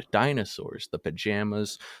around dinosaurs, the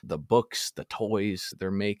pajamas, the books, the toys.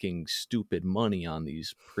 They're making stupid money on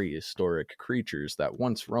these prehistoric creatures that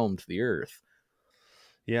once roamed the earth.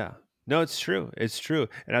 Yeah. No, it's true. It's true.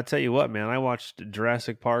 And I'll tell you what, man, I watched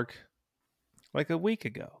Jurassic Park like a week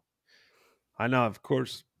ago. I know, of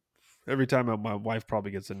course, every time my wife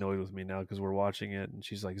probably gets annoyed with me now because we're watching it and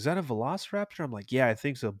she's like, "Is that a velociraptor?" I'm like, "Yeah, I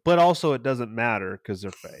think so." But also it doesn't matter because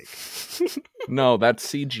they're fake. No, that's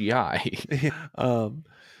CGI. um,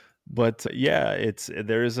 but yeah,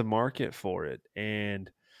 there is a market for it. And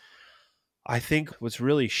I think what's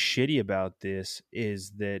really shitty about this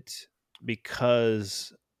is that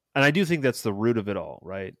because, and I do think that's the root of it all,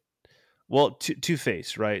 right? Well,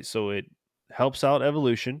 two-faced, right? So it helps out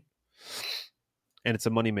evolution and it's a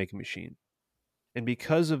money-making machine. And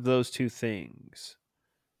because of those two things,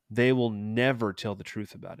 they will never tell the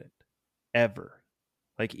truth about it, ever.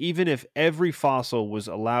 Like, even if every fossil was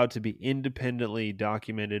allowed to be independently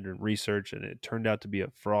documented and researched and it turned out to be a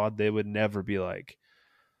fraud, they would never be like,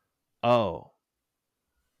 oh,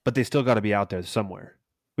 but they still got to be out there somewhere.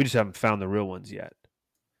 We just haven't found the real ones yet.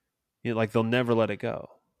 Like, they'll never let it go.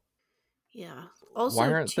 Yeah. Why Also,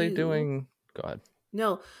 aren't they too. doing... Go ahead.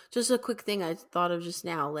 No, just a quick thing I thought of just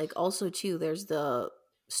now. Like, also, too, there's the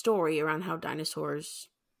story around how dinosaurs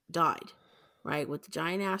died, right? With the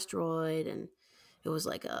giant asteroid, and it was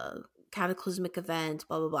like a cataclysmic event,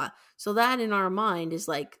 blah, blah, blah. So, that in our mind is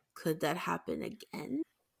like, could that happen again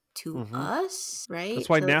to Mm-hmm. us, right? That's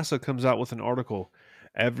why So, NASA comes out with an article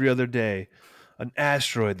every other day. An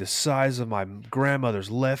asteroid the size of my grandmother's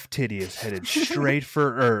left titty is headed straight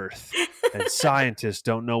for Earth, and scientists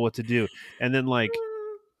don't know what to do. And then, like,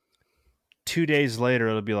 2 days later,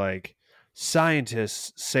 it'll be like,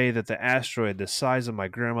 scientists say that the asteroid the size of my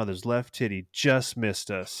grandmother's left titty just missed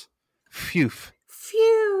us. Phew.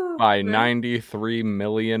 phew, By right? 93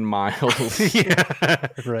 million miles. Yeah,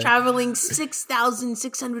 right. Traveling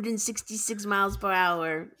 6,666 miles per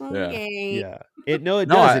hour. Yeah. Okay. Yeah. It No,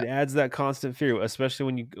 does. It adds that constant fear, especially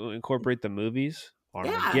when you incorporate the movies, Yeah.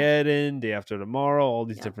 Armageddon, Day After Tomorrow, all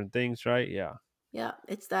these Yeah. different things, right? Yeah. Yeah.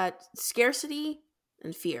 It's that scarcity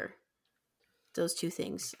and fear. Those two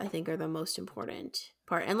things I think are the most important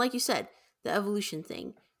part. And like you said, the evolution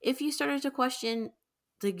thing. If you started to question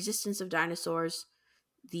the existence of dinosaurs,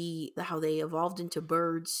 the how they evolved into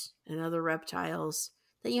birds and other reptiles,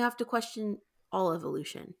 then you have to question all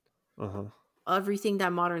evolution. Uh-huh. Everything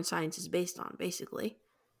that modern science is based on, basically.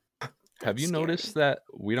 have That's you noticed scary. that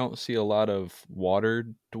we don't see a lot of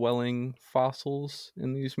water dwelling fossils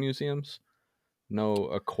in these museums? No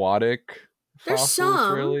aquatic There's fossils,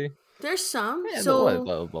 some. really? There's some. Yeah, the what?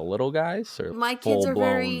 So The little guys or my kids full are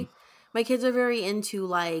blown? very into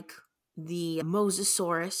like the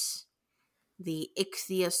Mosasaurus, the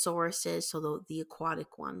ichthyosauruses, so the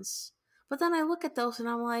aquatic ones. But then I look at those and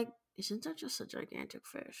I'm like, isn't that just a gigantic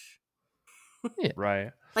fish? Yeah.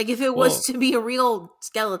 Right. Like if it was Well, to be a real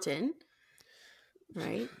skeleton,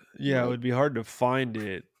 right? yeah, it Like, would be hard to find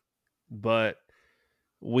it, but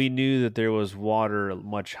we knew that there was water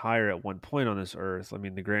much higher at one point on this earth. I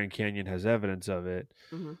mean, the Grand Canyon has evidence of it.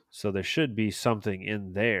 mm-hmm. So there should be something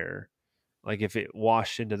in there. Like if it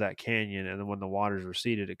washed into that canyon and then when the waters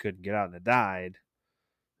receded, it couldn't get out and it died,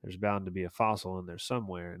 there's bound to be a fossil in there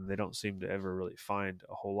somewhere. And they don't seem to ever really find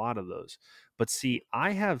a whole lot of those. But see,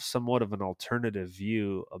 I have somewhat of an alternative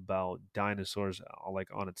view about dinosaurs, like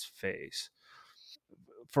on its face.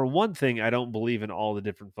 For one thing, I don't believe in all the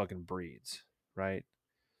different fucking breeds, right?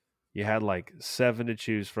 You had like 7 to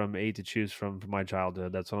choose from, 8 to choose from my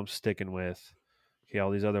childhood. That's what I'm sticking with. Okay, all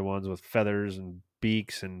these other ones with feathers and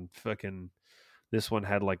beaks and fucking, this one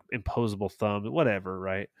had like imposable thumbs, whatever,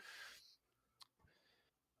 right?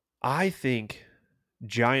 I think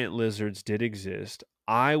giant lizards did exist.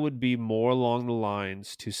 I would be more along the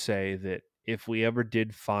lines to say that if we ever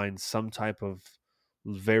did find some type of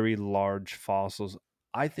very large fossils,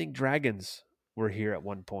 I think dragons were here at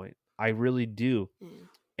one point. I really do. Yeah.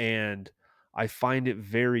 And I find it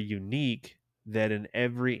very unique that in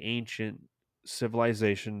every ancient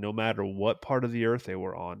civilization, no matter what part of the earth they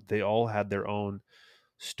were on, they all had their own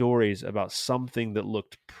stories about something that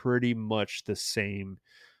looked pretty much the same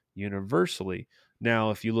universally.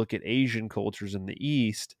 Now, if you look at Asian cultures in the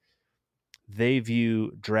East, they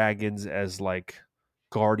view dragons as like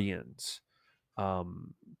guardians,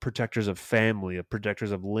 protectors of family,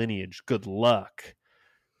 protectors of lineage, good luck.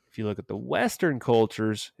 If you look at the Western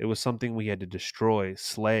cultures, it was something we had to destroy,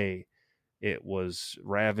 slay. It was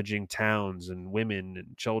ravaging towns and women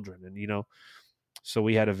and children. And, so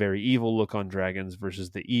we had a very evil look on dragons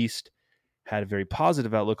versus the East had a very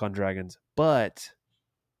positive outlook on dragons, but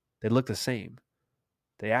they look the same.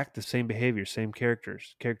 They act the same behavior, same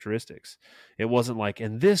characteristics. It wasn't like,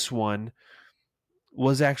 and this one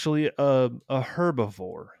was actually a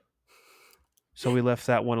herbivore. So we left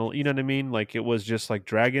that one, you know what I mean? Like it was just like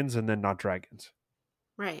dragons and then not dragons.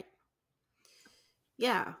 Right.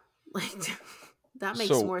 Yeah. Like that makes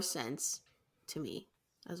So more sense to me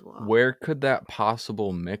as well. where could that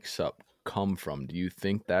possible mix-up come from? Do you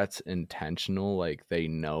think that's intentional? Like they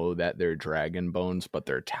know that they're dragon bones, but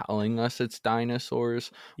they're telling us it's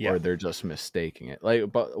dinosaurs, Yeah. or they're just mistaking it? Like,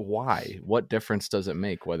 but why? What difference does it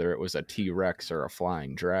make whether it was a T-Rex or a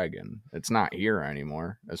flying dragon? It's not here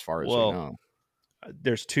anymore, as far as we Well, know.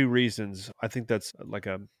 there's two reasons. I think that's like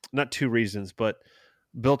not two reasons, but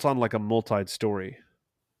built on like a multi story.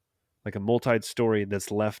 Like a multi story that's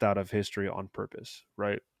left out of history on purpose,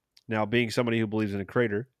 right? Now, being somebody who believes in a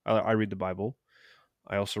creator, I read the Bible.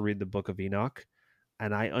 I also read the book of Enoch.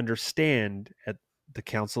 And I understand at the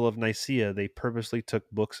Council of Nicaea, they purposely took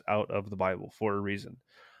books out of the Bible for a reason.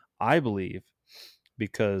 I believe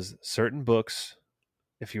because certain books,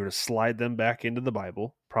 if you were to slide them back into the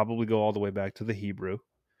Bible, probably go all the way back to the Hebrew,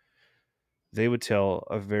 they would tell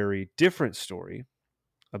a very different story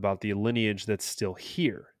about the lineage that's still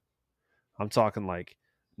here. I'm talking like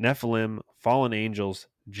Nephilim, fallen angels,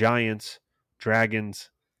 giants, dragons,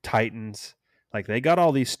 titans. Like they got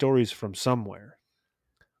all these stories from somewhere.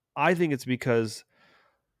 I think it's because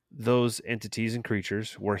those entities and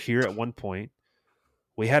creatures were here at one point.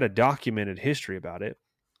 We had a documented history about it.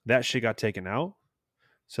 That shit got taken out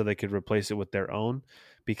so they could replace it with their own.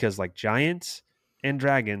 Because like giants and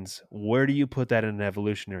dragons, where do you put that in an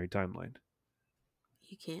evolutionary timeline?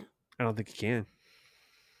 You can't. I don't think you can.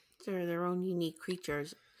 They're their own unique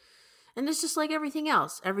creatures. And it's just like everything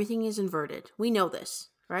else. Everything is inverted. We know this,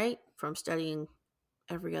 right? From studying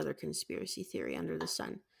every other conspiracy theory under the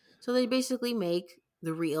sun. So they basically make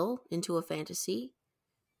the real into a fantasy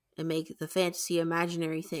and make the fantasy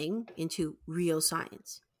imaginary thing into real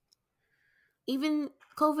science. Even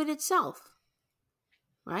COVID itself,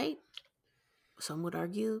 right? Some would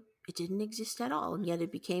argue it didn't exist at all, and yet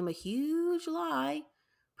it became a huge lie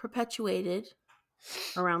perpetuated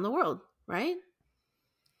around the world, right?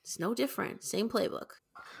 It's no different. Same playbook.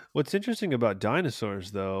 What's interesting about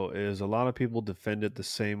dinosaurs, though, is a lot of people defend it the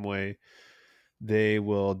same way they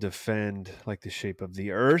will defend like the shape of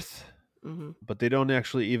the earth, Mm-hmm. but they don't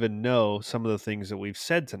actually even know some of the things that we've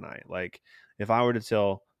said tonight. Like if I were to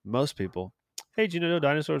tell most people, hey, do you know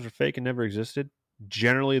dinosaurs are fake and never existed?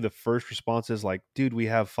 Generally, the first response is like, dude, we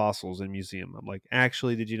have fossils in museum. I'm like,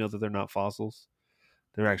 actually, did you know that they're not fossils?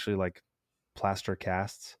 They're actually like plaster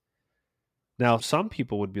casts. Now, some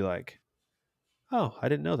people would be like, oh, I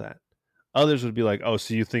didn't know that. Others would be like, oh,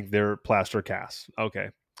 so you think they're plaster casts. Okay.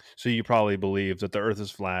 So you probably believe that the earth is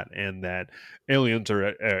flat and that aliens are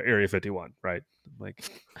at Area 51, right? Like,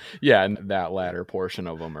 Yeah, and that latter portion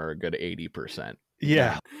of them are a good 80%.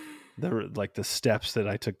 yeah. Like the steps that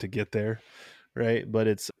I took to get there, right? But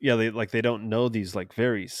it's, yeah, they don't know these like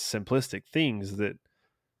very simplistic things that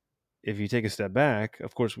if you take a step back,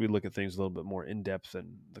 of course, we look at things a little bit more in depth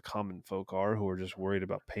than the common folk are who are just worried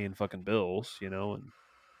about paying fucking bills, and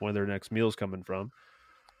where their next meal's coming from.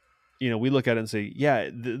 We look at it and say, yeah,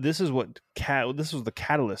 this is this was the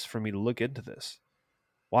catalyst for me to look into this.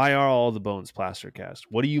 Why are all the bones plaster cast?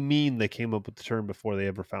 What do you mean they came up with the term before they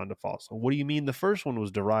ever found a fossil? What do you mean the first one was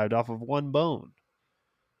derived off of one bone?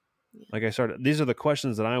 Yeah. Like these are the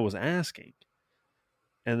questions that I was asking.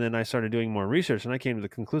 And then I started doing more research and I came to the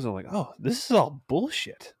conclusion, I'm like, oh, this is all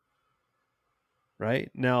bullshit. Right?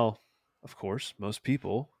 Now, of course, most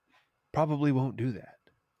people probably won't do that.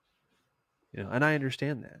 And I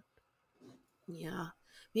understand that. Yeah.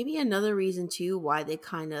 Maybe another reason too why they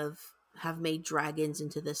kind of have made dragons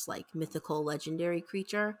into this like mythical legendary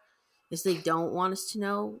creature is they don't want us to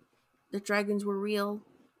know that dragons were real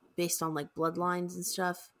based on like bloodlines and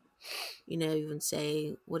stuff. Even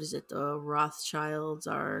say, what is it, the Rothschilds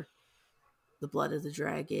are the blood of the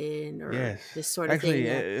dragon or Yes. this sort of Actually,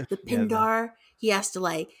 thing. The Pindar, he has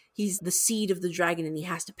to he's the seed of the dragon and he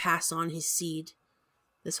has to pass on his seed,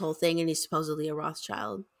 this whole thing, and he's supposedly a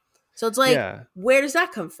Rothschild. So it's like, where does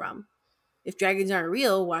that come from? If dragons aren't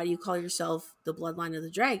real, why do you call yourself the bloodline of the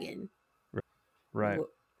dragon? Right.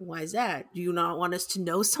 Why is that? Do you not want us to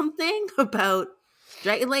know something about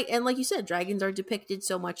dragon? Like you said, dragons are depicted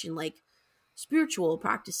so much in spiritual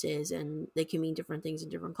practices, and they can mean different things in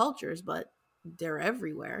different cultures, but they're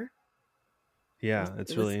everywhere. Yeah,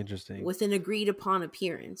 it's really interesting. With an agreed upon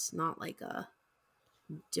appearance, not like a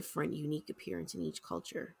different, unique appearance in each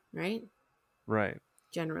culture, right? Right.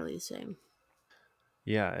 Generally the same.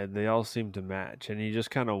 Yeah, and they all seem to match. And you just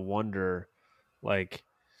kind of wonder,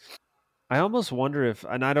 I almost wonder if,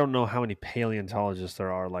 and I don't know how many paleontologists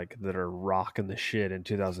there are that are rocking the shit in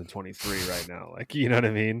 2023 right now. You know what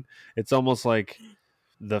I mean? It's almost like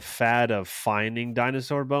the fad of finding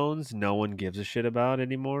dinosaur bones, no one gives a shit about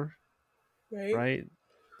anymore. Right?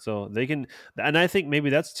 So they can, and I think maybe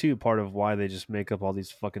that's too part of why they just make up all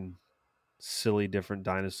these fucking silly different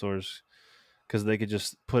dinosaurs, because they could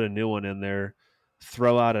just put a new one in there,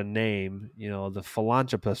 throw out a name, the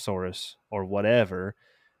Phalanthroposaurus or whatever,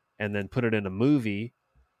 and then put it in a movie,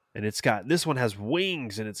 and this one has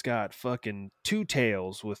wings and it's got fucking two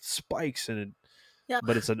tails with spikes in it. Yeah.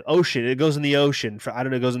 But it's an ocean. It goes in the ocean.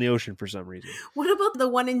 It goes in the ocean for some reason. What about the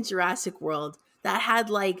one in Jurassic World that had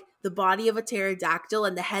the body of a pterodactyl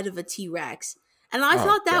and the head of a T-Rex? And I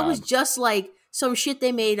thought that was just some shit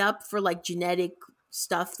they made up for genetic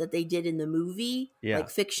stuff that they did in the movie,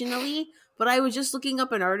 fictionally. But I was just looking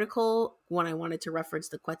up an article when I wanted to reference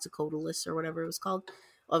the Quetzalcoatlus or whatever it was called,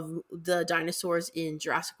 of the dinosaurs in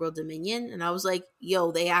Jurassic World Dominion, and I was like,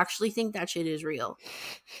 yo, they actually think that shit is real.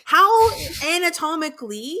 How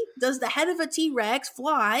anatomically does the head of a T-Rex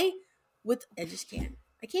fly with... I just can't.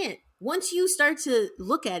 I can't. Once you start to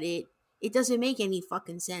look at it, it doesn't make any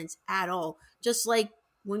fucking sense at all. Just like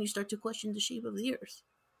when you start to question the shape of the earth.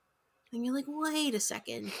 And you're like, wait a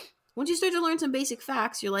second. Once you start to learn some basic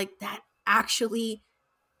facts, you're like, that actually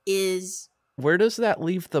is... Where does that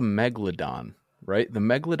leave the Megalodon? Right? The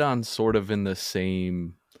Megalodon's sort of in the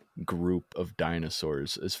same group of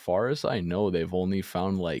dinosaurs. As far as I know, they've only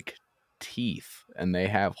found teeth, and they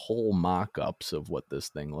have whole mock-ups of what this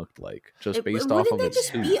thing looked like, just based off of its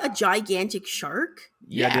tooth. Wouldn't that just be a gigantic shark?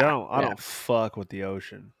 Yeah, dude, I don't fuck with the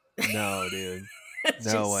ocean. No, dude. That's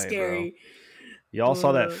no just way, scary. Bro. Y'all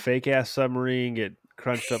saw that fake-ass submarine get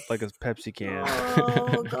crunched up like a Pepsi can.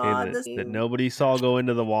 Oh, God. that nobody saw go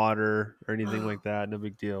into the water or anything like that. No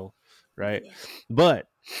big deal. Right? Yeah. But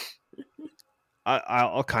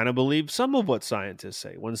I'll kind of believe some of what scientists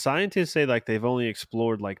say. When scientists say they've only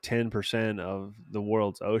explored 10% of the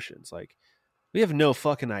world's oceans, we have no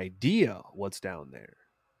fucking idea what's down there.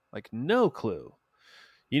 No clue.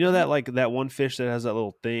 You know that that one fish that has that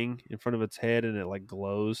little thing in front of its head and it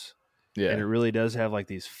glows? Yeah. And it really does have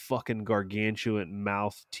these fucking gargantuan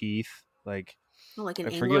mouth teeth. An I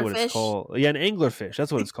forget what it's called. Yeah, an anglerfish.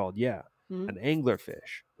 That's what it's called. Yeah. Mm-hmm. An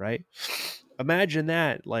anglerfish, right? Imagine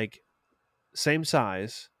that, same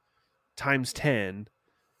size, times 10,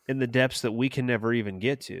 in the depths that we can never even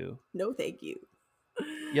get to. No, thank you.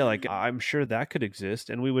 Yeah, I'm sure that could exist,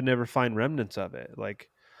 and we would never find remnants of it.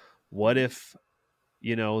 What if,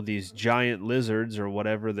 these giant lizards or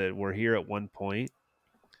whatever that were here at one point,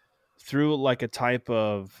 through a type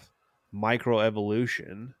of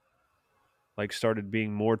microevolution, started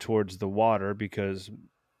being more towards the water because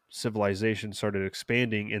civilization started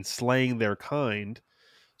expanding and slaying their kind.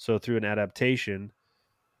 So through an adaptation,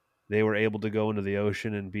 they were able to go into the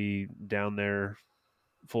ocean and be down there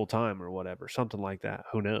full time or whatever, something like that.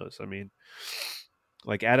 Who knows? I mean,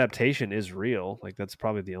 adaptation is real. That's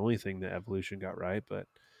probably the only thing that evolution got right. But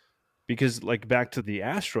because back to the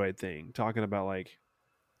asteroid thing, talking about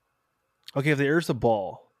okay, if the Earth's a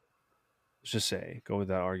ball, let's just say, go with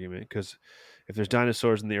that argument, because if there's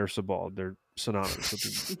dinosaurs and the Earth's a ball, they're synonymous with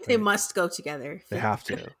them, right? They must go together. They have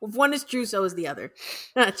to. If one is true, so is the other.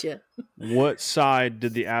 Gotcha. What side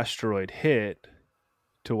did the asteroid hit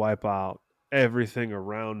to wipe out everything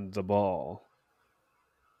around the ball?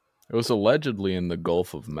 It was allegedly in the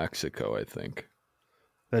Gulf of Mexico, I think.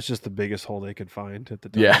 That's just the biggest hole they could find at the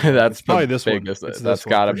time. Yeah, that's probably this biggest, one. That's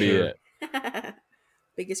got to be it.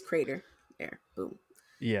 Biggest crater. There. Boom.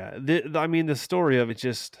 Yeah. The story of it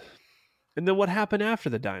just... And then what happened after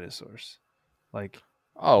the dinosaurs?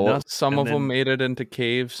 Some of them made it into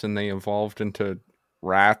caves and they evolved into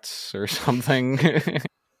rats or something.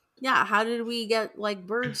 Yeah, how did we get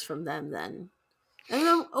birds from them then?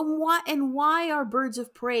 And why are birds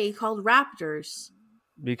of prey called raptors?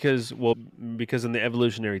 Because in the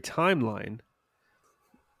evolutionary timeline,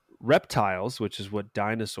 reptiles, which is what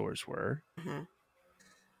dinosaurs were. Uh-huh.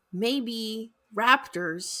 Maybe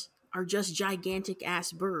raptors are just gigantic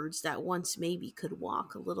ass birds that once maybe could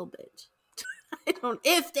walk a little bit. I don't,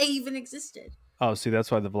 if they even existed. Oh, see, that's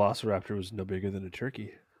why the velociraptor was no bigger than a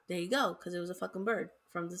turkey. There you go, because it was a fucking bird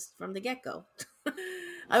from the get go.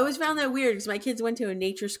 I always found that weird because my kids went to a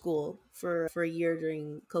nature school for a year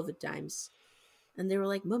during COVID times, and they were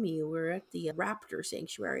like, "Mummy, we're at the raptor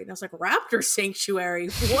sanctuary," and I was like, "Raptor sanctuary?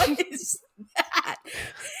 What is that?"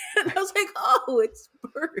 And I was like, "Oh, it's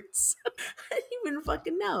birds." I didn't even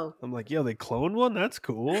fucking know. I'm like, yo, they cloned one? That's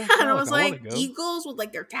cool. And Yeah, I was wanna like, eagles with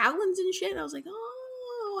like their talons and shit. I was like,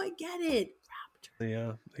 "Oh, I get it." Raptor.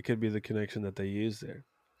 Yeah, it could be the connection that they use there.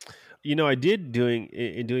 You know, I did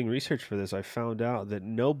in doing research for this, I found out that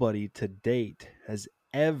nobody to date has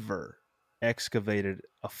ever excavated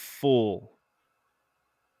a full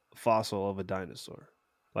fossil of a dinosaur,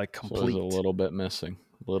 like So there's complete. a little bit missing.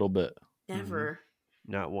 A little bit. Never.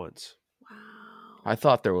 Not once. Wow. I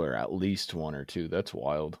thought there were at least one or two. That's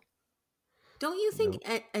wild. Don't you think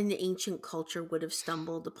an ancient culture would have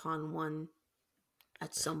stumbled upon one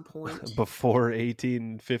at some point? Before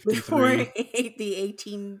 1853. Before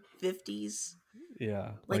the 1850s?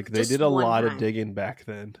 Yeah, Like, like they just did a one lot of time. digging back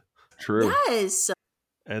then. True. Yes.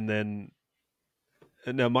 And then,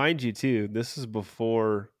 now mind you too, this is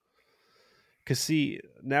before, because see,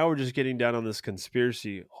 now we're just getting down on this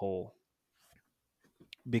conspiracy hole,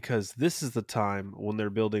 because this is the time when they're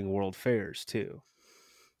building world fairs too,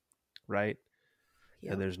 right?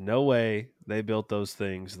 Yep. And there's no way they built those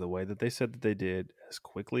things the way that they said that they did, as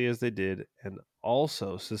quickly as they did, and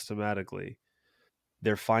also systematically.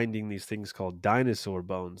 They're finding these things called dinosaur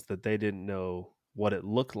bones that they didn't know what it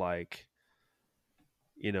looked like.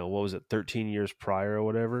 You know, what was it, 13 years prior or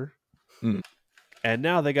whatever? Mm. And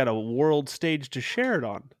now they got a world stage to share it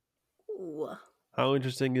on. Ooh. How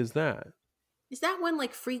interesting is that? Is that when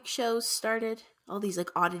like freak shows started? All these like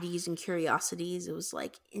oddities and curiosities. It was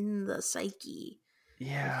like in the psyche of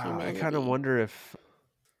Yeah, humanity. I kind of wonder if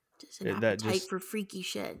Just an that appetite just for freaky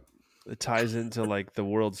shit. it ties into like the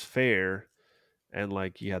World's Fair, and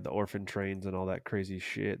like you had the orphan trains and all that crazy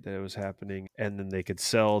shit that was happening, and then they could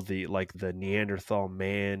sell the Neanderthal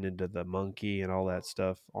man into the monkey and all that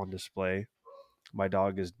stuff on display. My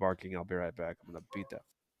dog is barking. I'll be right back. I'm gonna beat that.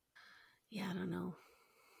 Yeah, I don't know.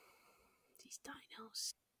 These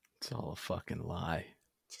dinos. It's all a fucking lie.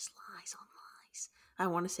 Just lies on lies. I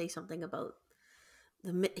want to say something about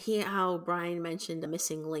how Brian mentioned a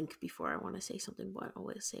missing link before. I want to say something. What I'll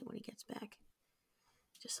always say when he gets back.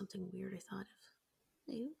 Just something weird I thought of.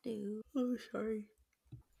 Oh, sorry.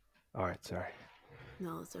 All right, sorry.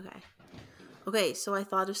 No, it's okay. Okay, so I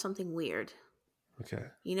thought of something weird. Okay.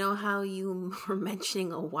 You know how you were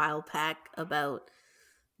mentioning a while back about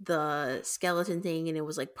the skeleton thing, and it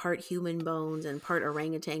was like part human bones and part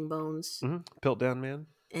orangutan bones, Piltdown Man.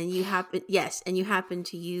 and you happen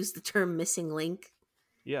to use the term missing link.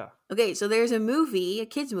 Yeah. Okay, so there's a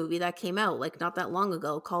kids movie that came out like not that long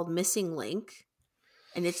ago called Missing Link,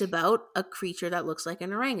 and it's about a creature that looks like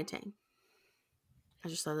an orangutan. I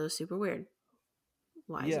just thought that was super weird.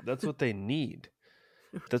 Why? Yeah, that's what they need.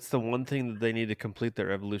 That's the one thing that they need to complete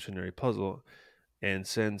their evolutionary puzzle. And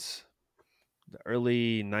since the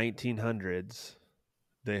early 1900s,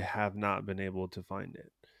 they have not been able to find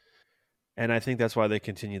it. And I think that's why they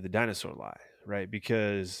continue the dinosaur lie, right?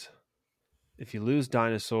 Because if you lose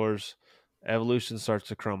dinosaurs, evolution starts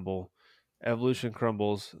to crumble. Evolution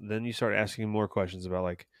crumbles, then you start asking more questions about,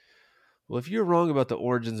 like, well, if you're wrong about the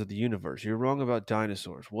origins of the universe, you're wrong about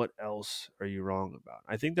dinosaurs, what else are you wrong about?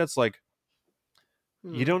 I think that's like,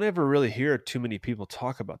 you don't ever really hear too many people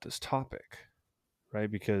talk about this topic, right?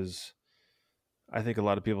 Because I think a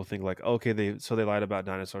lot of people think like, okay, they lied about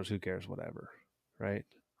dinosaurs, who cares, whatever, right?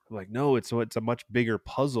 I'm like, no, it's a much bigger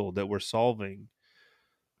puzzle that we're solving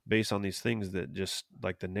based on these things that just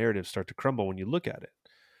like the narratives start to crumble when you look at it,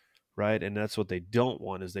 right? And that's what they don't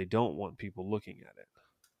want, is they don't want people looking at it.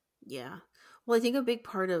 Yeah. Well, I think a big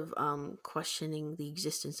part of questioning the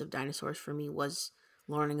existence of dinosaurs for me was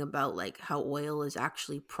learning about like how oil is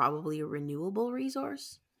actually probably a renewable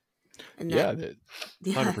resource. And Yeah, that,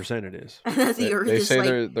 100% it is. and that the earth they is say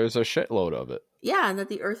like, there's a shitload of it. yeah, and that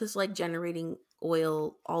the earth is like generating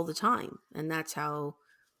oil all the time. And that's how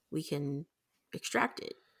we can extract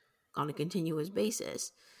it on a continuous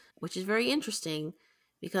basis, which is very interesting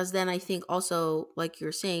because then I think also, like we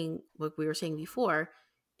were saying before,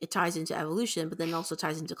 it ties into evolution, but then also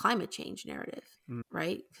ties into climate change narrative,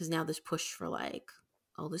 right? Because now this push for like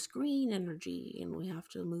all this green energy and we have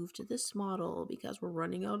to move to this model because we're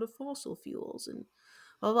running out of fossil fuels and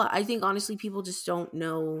blah, blah. I think honestly people just don't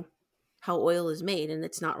know how oil is made, and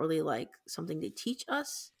it's not really like something they teach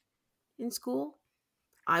us in school.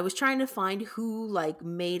 I was trying to find who like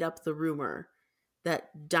made up the rumor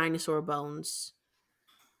that dinosaur bones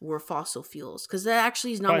were fossil fuels, because that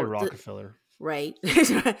actually is not Probably what the Rockefeller. right,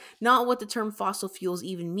 not what the term fossil fuels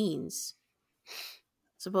even means.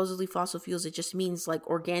 Supposedly fossil fuels, it just means like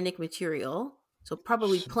organic material, so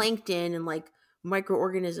probably plankton and like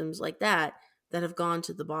microorganisms like that have gone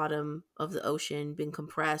to the bottom of the ocean, been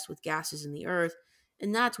compressed with gases in the earth,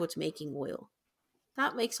 and that's what's making oil.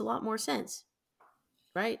 That makes a lot more sense,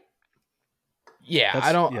 right? Yeah,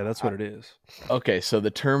 That's what it is. Okay, so the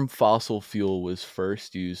term fossil fuel was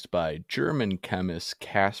first used by German chemist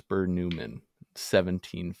Caspar Neumann,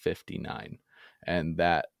 1759, and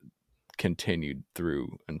that continued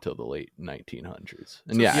through until the late 1900s.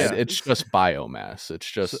 And So yeah, Yeah. it's just biomass. It's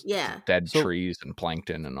So, just yeah, dead so trees and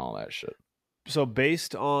plankton and all that shit. so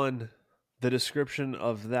based on the description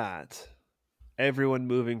of that, everyone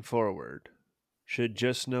moving forward should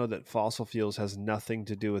just know that fossil fuels has nothing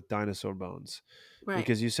to do with dinosaur bones. right.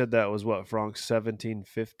 Because you said that was what, Frank,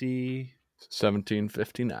 1750?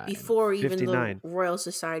 1759. Before even 59. the Royal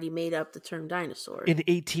Society made up the term dinosaur, In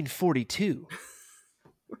 1842.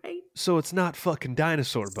 right? So it's not fucking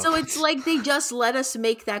dinosaur bones. So it's like they just let us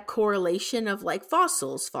make that correlation of like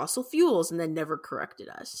fossils, fossil fuels, and then never corrected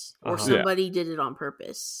us. Or Uh-huh. somebody did it on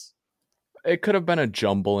purpose. It could have been a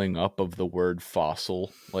jumbling up of the word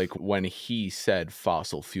fossil. Like when he said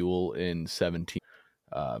fossil fuel in 17,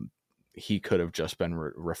 he could have just been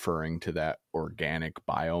referring to that organic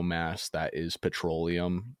biomass that is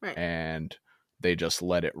petroleum, Right. and they just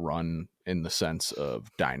let it run in the sense of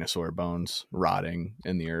dinosaur bones rotting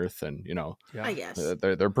in the earth, and Yeah. I guess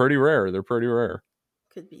they're pretty rare. They're pretty rare.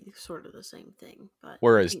 could be sort of the same thing, but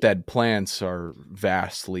Whereas dead plants are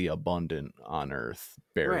vastly abundant on Earth,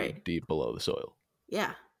 buried Right. deep below the soil.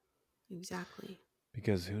 yeah, exactly.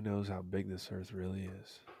 Because who knows how big this earth really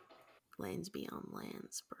is. Lands beyond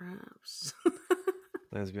lands, perhaps.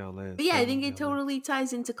 Lands beyond lands. But yeah, I lands think it beyond lands. totally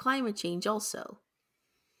ties into climate change also.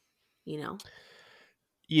 You know?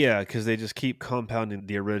 Yeah, because they just keep compounding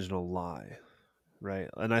the original lie, right?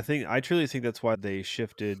 And I truly think that's why they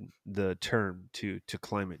shifted the term to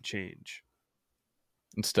climate change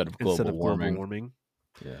Instead of instead global of warming. global warming.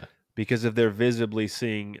 Yeah. Because if they're visibly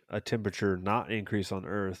seeing a temperature not increase on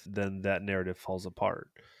Earth, then that narrative falls apart.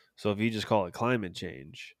 So if you just call it climate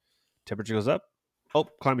change, temperature goes up, oh,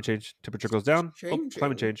 climate change. Temperature goes down, oh,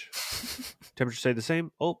 climate change. Temperature stay the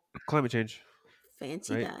same, oh, climate change.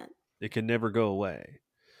 Fancy Right? that. It can never go away.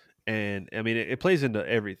 And I mean, it plays into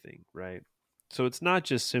everything, right? So it's not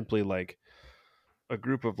just simply like a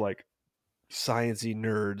group of like sciencey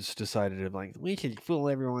nerds decided to like, we should fool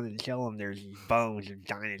everyone and tell them there's bones of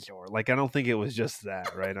dinosaur. Like, I don't think it was just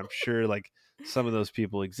that, right? I'm sure like some of those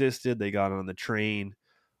people existed. They got on the train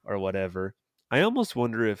or whatever. I almost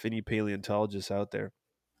wonder if any paleontologists out there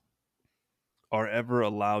are ever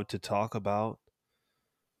allowed to talk about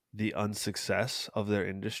the unsuccess of their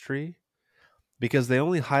industry, because they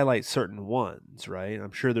only highlight certain ones, right?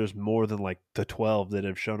 I'm sure there's more than like the 12 that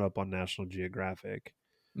have shown up on National Geographic,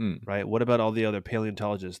 right? What about all the other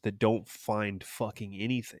paleontologists that don't find fucking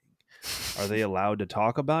anything? Are they allowed to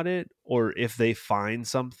talk about it? Or if they find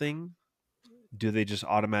something, do they just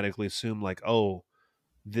automatically assume like, oh,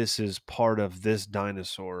 this is part of this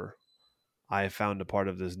dinosaur? I found a part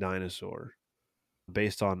of this dinosaur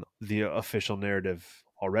based on the official narrative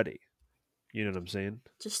already. You know what I'm saying?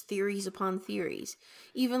 Just theories upon theories.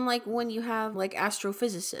 Even like when you have like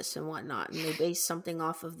astrophysicists and whatnot, and they base something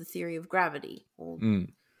off of the theory of gravity. Well,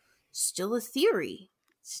 still a theory.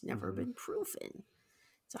 It's never been proven.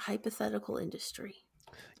 It's a hypothetical industry.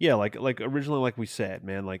 Yeah, like originally, like we said,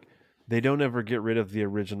 man, like they don't ever get rid of the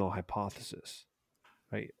original hypothesis,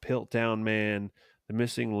 right? Piltdown Man, the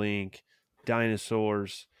missing link,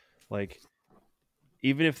 dinosaurs, like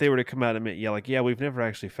even if they were to come out and admit, yeah, we've never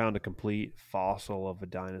actually found a complete fossil of a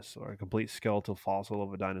dinosaur, a complete skeletal fossil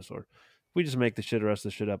of a dinosaur. We just make the rest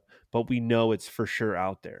of the shit up, but we know it's for sure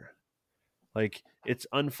out there. Like it's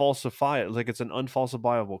unfalsifiable, like it's an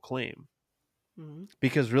unfalsifiable claim,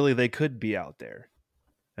 because really they could be out there,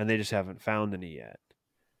 and they just haven't found any yet.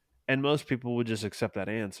 And most people would just accept that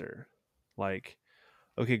answer, like,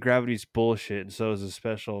 okay, gravity's bullshit, and so is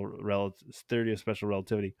the theory of special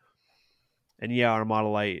relativity. And yeah, our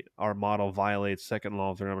model violates second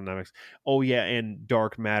law of thermodynamics. Oh yeah, and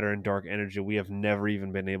dark matter and dark energy, we have never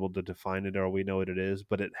even been able to define it, or we know what it is,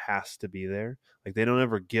 but it has to be there. Like they don't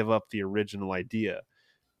ever give up the original idea,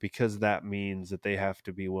 because that means that they have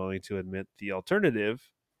to be willing to admit the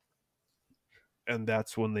alternative, and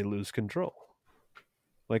that's when they lose control.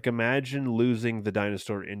 Like, imagine losing the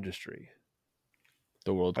dinosaur industry.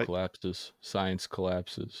 The world collapses. Science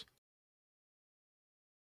collapses.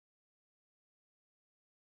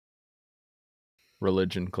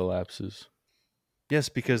 Religion collapses. Yes,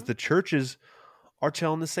 because the churches are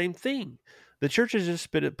telling the same thing. The churches just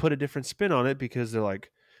put a different spin on it because they're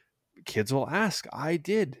like, kids will ask, I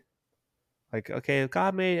did. Like, okay, if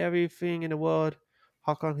God made everything in the world,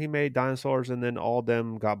 how come he made dinosaurs and then all of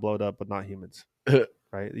them got blown up but not humans?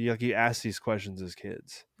 Right? You ask these questions as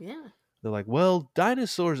kids. Yeah. They're like, well,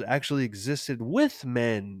 dinosaurs actually existed with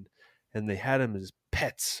men and they had them as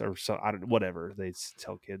pets or so. I don't whatever they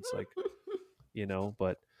tell kids, like,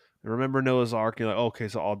 but remember Noah's Ark? You're like, okay,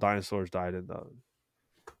 so all dinosaurs died in the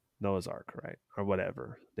Noah's Ark, right? Or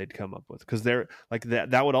whatever they'd come up with. Because they're like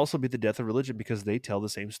that would also be the death of religion because they tell the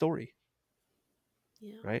same story.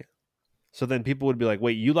 Yeah. Right? So then people would be like,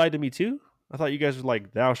 wait, you lied to me too? I thought you guys were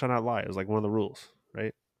like, thou shalt not lie. It was like one of the rules,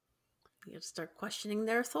 right? You have to start questioning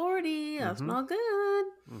their authority. That's Mhm. not good.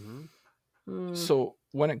 So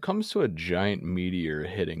when it comes to a giant meteor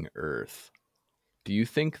hitting Earth, do you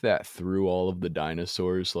think that threw all of the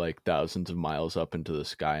dinosaurs like thousands of miles up into the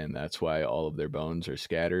sky and that's why all of their bones are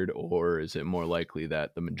scattered? Or is it more likely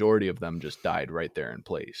that the majority of them just died right there in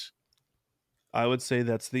place? I would say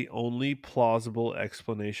that's the only plausible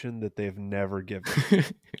explanation that they've never given.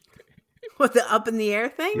 What, the up in the air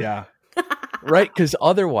thing? Yeah. Right, because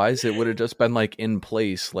otherwise it would have just been like in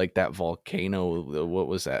place, like that volcano. What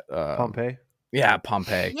was that? Pompeii? Yeah,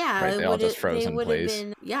 Pompeii. Yeah, right. They all just froze they in would have place.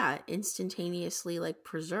 been instantaneously like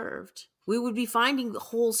preserved. We would be finding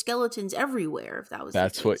whole skeletons everywhere if that was.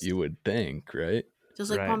 That's the what case. you would think, right?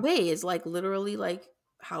 Just like Right. Pompeii is like literally like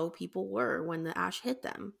how people were when the ash hit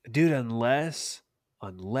them. Dude, unless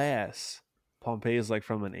Pompeii is like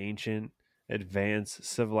from an ancient, advanced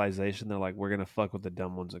civilization, they're like, we're going to fuck with the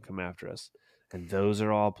dumb ones that come after us. And those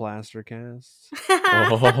are all plaster casts.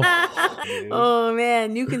 Oh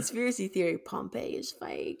man, new conspiracy theory: Pompeii is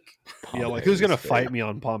fake. Yeah, like who's Pompeii going to is fight fake. me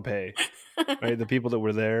on Pompeii? Right? The people that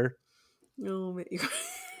were there. Oh man,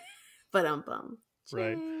 but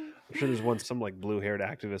Right. I'm sure there's some like blue-haired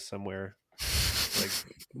activist somewhere. Like,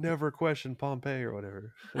 never question Pompeii or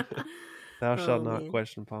whatever. Thou shalt not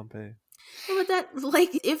question Pompeii. Yeah, but that,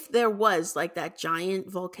 like, if there was like that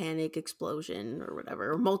giant volcanic explosion or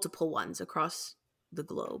whatever, or multiple ones across the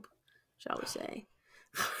globe, shall we say,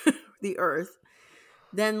 the Earth,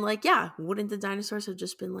 then like, yeah, wouldn't the dinosaurs have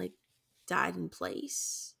just been like died in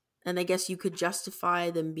place? And I guess you could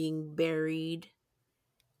justify them being buried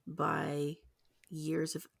by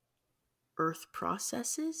years of Earth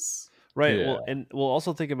processes. Right. Yeah. Well, and we'll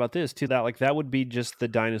also think about this too. That would be just the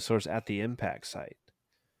dinosaurs at the impact site.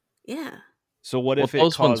 Yeah. So what if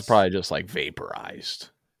those ones caused... probably just like vaporized?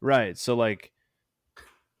 Right. So like,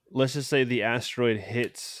 let's just say the asteroid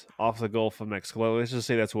hits off the Gulf of Mexico. Let's just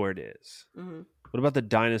say that's where it is. Mm-hmm. What about the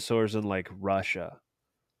dinosaurs in like Russia,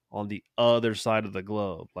 on the other side of the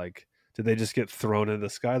globe? Like, did they just get thrown into the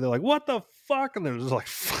sky? They're like, what the fuck? And they're just like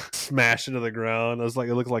smashed into the ground. It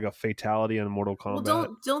looked like a fatality in Mortal Kombat.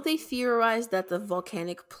 Well, don't they theorize that the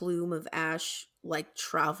volcanic plume of ash like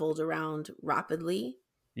traveled around rapidly?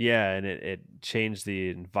 Yeah, and it changed the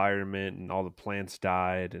environment, and all the plants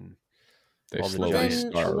died, and They all the slowly Then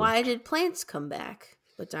giant... starved. why did plants come back,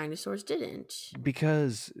 but dinosaurs didn't?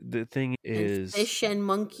 Because the thing is, And fish and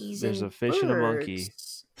monkeys. there's and a fish and a monkey.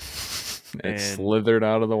 birds. It slithered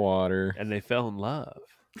out of the water. And they fell in love.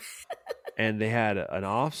 And they had an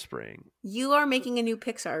offspring. You are making a new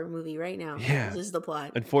Pixar movie right now. Yeah. This is the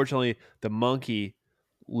plot. Unfortunately, the monkey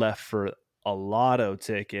left for a lotto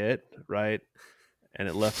ticket, right? And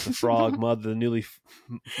it left the frog, the newly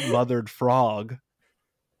mothered frog,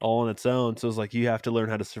 all on its own. So it's like, you have to learn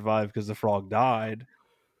how to survive because the frog died.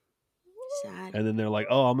 Sad. And then they're like,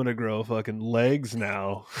 oh, I'm going to grow fucking legs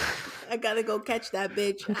now. I gotta go catch that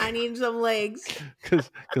bitch. I need some legs.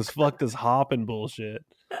 Because fuck this hopping bullshit.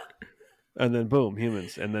 And then boom,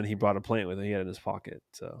 humans. And then he brought a plant with him. He had it in his pocket.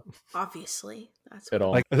 So Obviously, that's It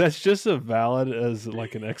all like, that's just as valid as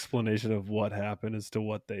like an explanation of what happened as to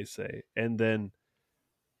what they say. And then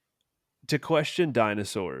to question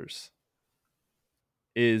dinosaurs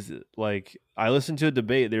is like, I listened to a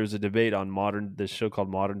debate. There was a debate on this show called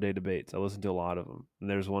Modern Day Debates. I listened to a lot of them. And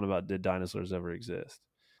there's one about, did dinosaurs ever exist?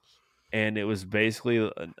 And it was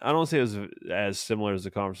basically, I don't say it was as similar as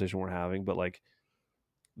the conversation we're having, but like,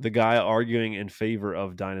 the guy arguing in favor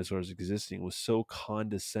of dinosaurs existing was so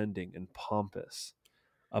condescending and pompous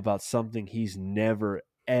about something he's never,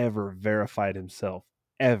 ever verified himself,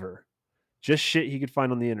 ever. Just shit he could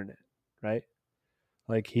find on the internet, right?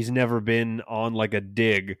 Like he's never been on like a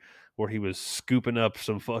dig where he was scooping up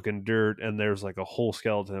some fucking dirt and there's like a whole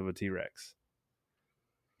skeleton of a T-Rex.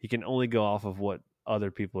 He can only go off of what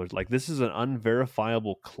other people are like. This is an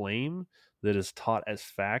unverifiable claim that is taught as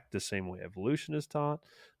fact, the same way evolution is taught,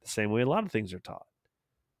 the same way a lot of things are taught,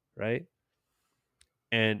 right?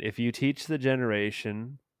 And if you teach the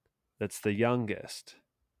generation that's the youngest,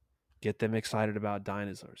 get them excited about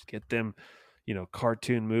dinosaurs, get them,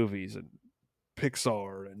 cartoon movies and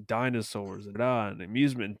Pixar and dinosaurs and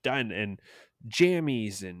amusement and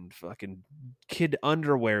jammies and fucking kid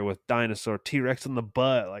underwear with dinosaur T-Rex in the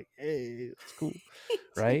butt. Like, hey, that's cool,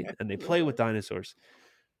 right? And they play with dinosaurs.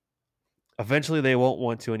 Eventually, they won't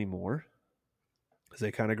want to anymore because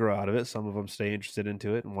they kind of grow out of it. Some of them stay interested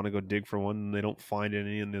into it and want to go dig for one, and they don't find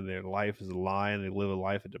any, and then their life is a lie, and they live a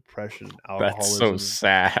life of depression and alcoholism. That's so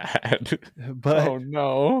sad. But oh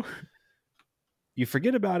no. You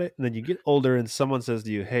forget about it, and then you get older, and someone says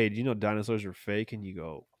to you, "Hey, do you know dinosaurs are fake?" And you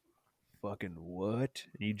go, "Fucking what?"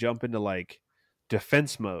 And you jump into like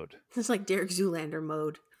defense mode. It's like Derek Zoolander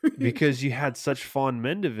mode. Because you had such fond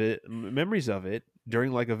memories of it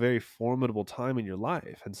during like a very formidable time in your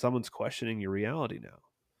life, and someone's questioning your reality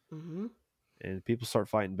now, and people start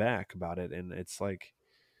fighting back about it, and it's like,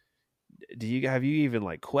 have you even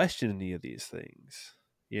like questioned any of these things?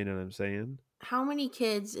 You know what I'm saying? How many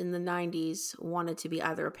kids in the 90s wanted to be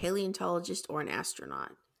either a paleontologist or an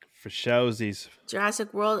astronaut? For showsies.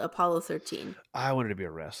 Jurassic World, Apollo 13. I wanted to be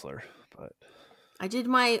a wrestler, but I did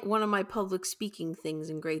one of my public speaking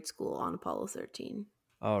things in grade school on Apollo 13.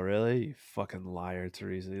 Oh, really? You fucking liar,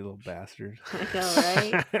 Teresa, you little bastard. I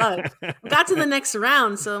know, right? We got to the next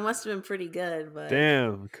round, so it must have been pretty good. But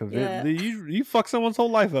damn, yeah. You fuck someone's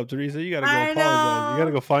whole life up, Teresa. You gotta go apologize. You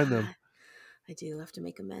gotta go find them. I do have to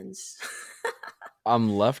make amends.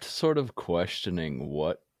 I'm left sort of questioning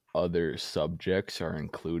what other subjects are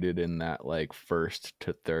included in that like 1st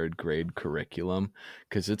to 3rd grade curriculum,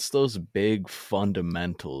 because it's those big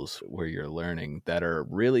fundamentals where you're learning that are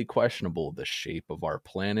really questionable: the shape of our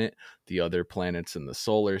planet, the other planets in the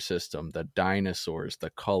solar system, the dinosaurs,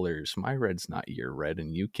 the colors. My red's not your red,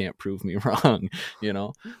 and you can't prove me wrong.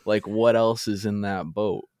 Like what else is in that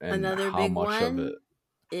boat, and another how big much one of it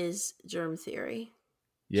is germ theory.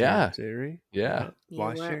 Yeah. Germ theory? Yeah.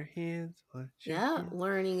 Wash your hands.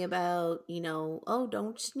 Learning about,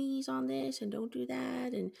 don't sneeze on this and don't do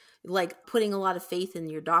that. And like putting a lot of faith in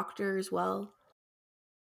your doctor as well.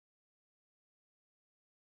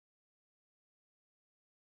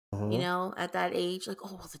 At that age, like,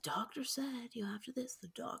 oh, well, the doctor said you have to this. The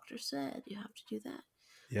doctor said you have to do that.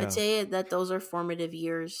 Yeah. I'd say that those are formative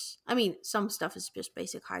years. I mean, some stuff is just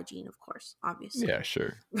basic hygiene, of course, obviously. Yeah,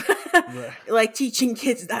 sure. Like teaching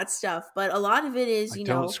kids that stuff. But a lot of it is,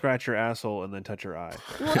 don't scratch your asshole and then touch your eye.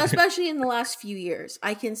 Well, especially in the last few years,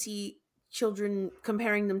 I can see children,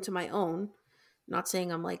 comparing them to my own. Not saying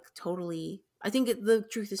I'm like totally, I think the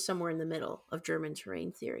truth is somewhere in the middle of German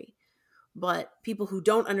terrain theory. But people who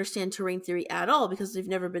don't understand terrain theory at all because they've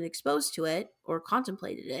never been exposed to it or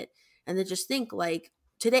contemplated it, and they just think like,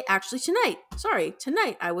 tonight,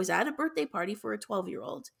 I was at a birthday party for a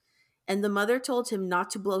 12-year-old, and the mother told him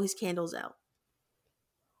not to blow his candles out.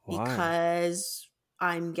 Why? Because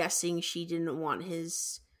I'm guessing she didn't want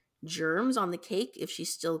his germs on the cake if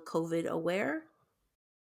she's still COVID aware.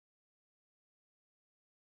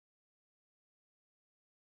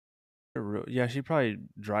 Yeah, she probably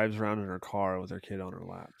drives around in her car with her kid on her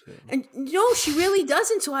lap too. And no, she really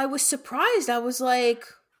doesn't. So I was surprised. I was like,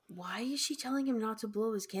 why is she telling him not to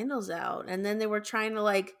blow his candles out? And then they were trying to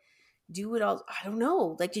like do it all. I don't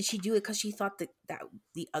know. Like, did she do it because she thought that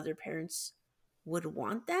the other parents would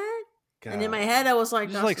want that? God. And in my head, I was like,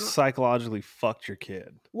 you just like psychologically fucked your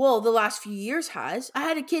kid. Well, the last few years has. I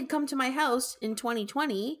had a kid come to my house in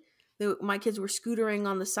 2020. My kids were scootering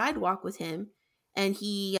on the sidewalk with him, and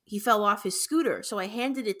he fell off his scooter. So I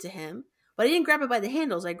handed it to him, but I didn't grab it by the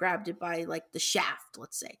handles. I grabbed it by like the shaft,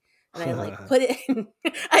 let's say. And I like put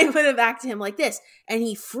it back to him like this. And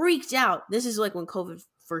he freaked out. This is like when COVID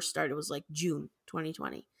first started. It was like June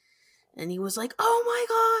 2020. And he was like, oh my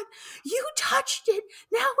God, you touched it.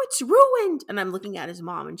 Now it's ruined. And I'm looking at his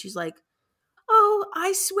mom and she's like, oh,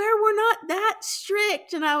 I swear we're not that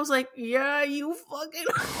strict. And I was like, yeah, you fucking.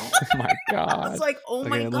 Oh my God. I was like, oh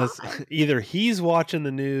my God. Either he's watching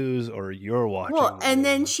the news or you're watching. Well, and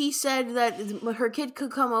then she said that her kid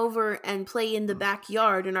could come over and play in the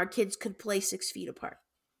backyard and our kids could play 6 feet apart.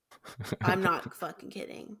 I'm not fucking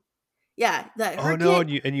kidding. Yeah.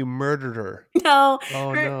 And you murdered her. No.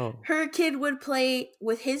 Oh, no. Her kid would play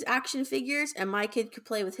with his action figures and my kid could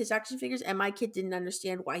play with his action figures, and my kid didn't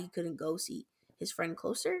understand why he couldn't go see his friend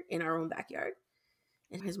closer in our own backyard.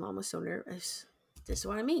 And his mom was so nervous. This is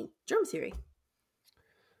what I mean. Germ theory.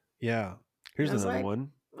 Yeah. Here's I was another like,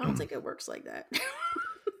 one. I don't think it works like that.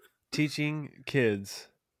 Teaching kids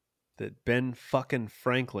that Ben fucking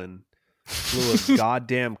Franklin flew a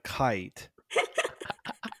goddamn kite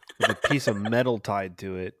with a piece of metal tied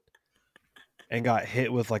to it and got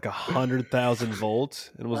hit with like 100,000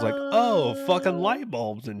 volts and was like, oh, fucking light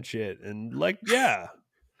bulbs and shit. And like, yeah.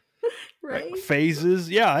 Like right? phases.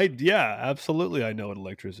 Yeah, absolutely. I know what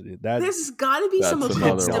electricity. There's got to be some That's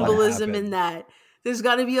occult another one. symbolism in that. There's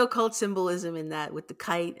got to be occult symbolism in that with the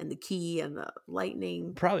kite and the key and the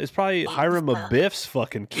lightning. It's probably Hiram Abiff's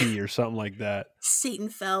fucking key or something like that. Satan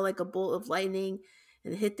fell like a bolt of lightning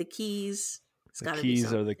and hit the keys. It's got to be Keys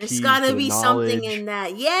something. are the There's keys got to to the be something knowledge. in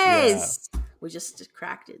that. Yes. We just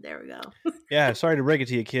cracked it. There we go. Yeah, sorry to break it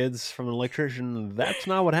to you, kids. From an electrician, that's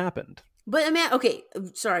not what happened. But okay,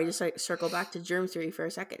 sorry, just like circle back to germ theory for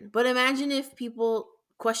a second. But imagine if people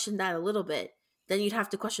questioned that a little bit, then you'd have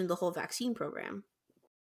to question the whole vaccine program.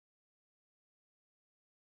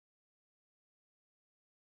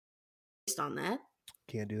 Based on that.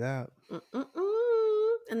 Can't do that.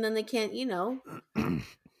 And then they can't,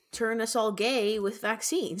 turn us all gay with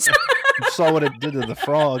vaccines. You saw what it did to the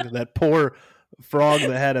frog, that poor frog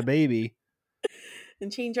that had a baby.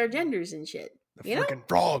 And change our genders and shit. The freaking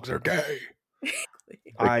frogs are gay.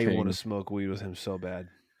 I want to smoke weed with him so bad.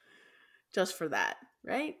 Just for that,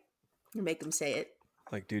 right? You make them say it.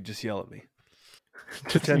 Like, dude, just yell at me.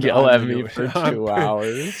 Just yell at me for 2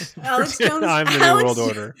 hours. Alex Jones, I'm the New World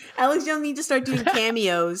Order. Alex Jones needs to start doing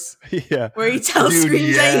cameos. Yeah. Where he screams at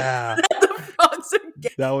you that the frogs are gay.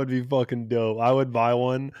 That would be fucking dope. I would buy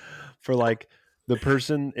one for like the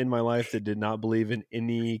person in my life that did not believe in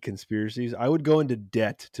any conspiracies. I would go into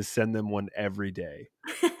debt to send them one every day.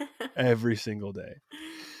 Every single day.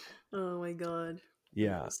 Oh my God.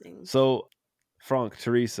 Yeah. Amazing. So, Frank,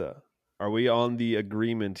 Teresa, are we on the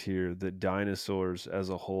agreement here that dinosaurs as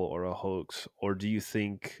a whole are a hoax? Or do you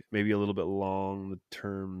think maybe a little bit along the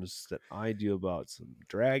terms that I do about some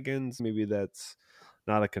dragons? Maybe that's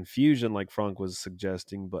not a confusion like Frank was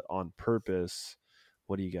suggesting, but on purpose.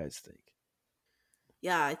 What do you guys think?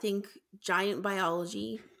 Yeah, I think giant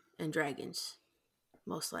biology and dragons,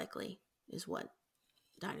 most likely, is what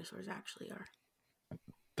dinosaurs actually are.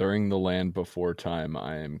 During the land before time,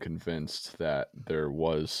 I am convinced that there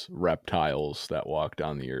was reptiles that walked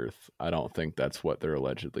on the earth. I don't think that's what they're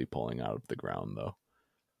allegedly pulling out of the ground, though.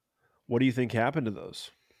 What do you think happened to those?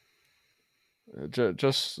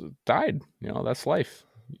 Just died. That's life.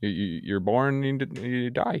 You're born, you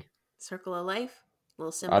die. Circle of life.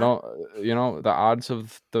 Little Simba. I don't. The odds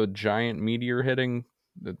of the giant meteor hitting,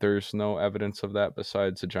 that there's no evidence of that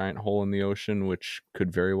besides a giant hole in the ocean, which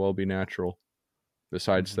could very well be natural.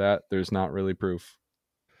 Besides that, there's not really proof.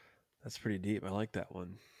 That's pretty deep. I like that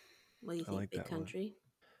one. What do you think, like Big Country? One.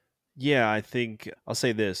 Yeah, I think I'll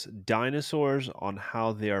say this. Dinosaurs, on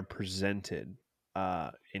how they are presented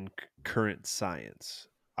in current science,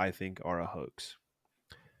 I think are a hoax.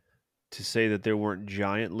 To say that there weren't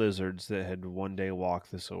giant lizards that had one day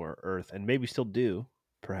walked this earth, and maybe still do,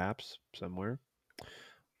 perhaps, somewhere,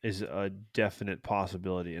 is a definite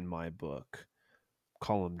possibility in my book.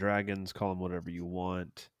 Call them dragons, call them whatever you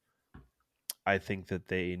want. I think that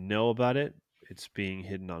they know about it. It's being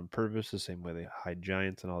hidden on purpose, the same way they hide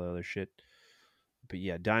giants and all the other shit. But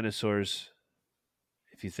yeah, dinosaurs,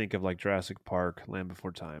 if you think of like Jurassic Park, Land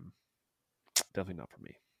Before Time, definitely not for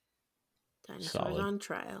me. Dinosaurs Solid. On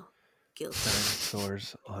trial. Guilty.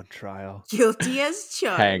 Dinosaurs on trial. Guilty as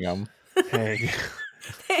charged. Hang them. Hang.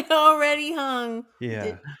 They already hung.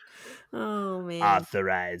 Yeah. Oh, man.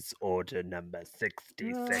 Authorized order number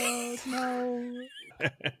 66. No.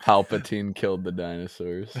 Palpatine killed the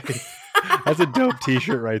dinosaurs. That's a dope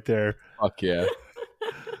t-shirt right there. Fuck yeah.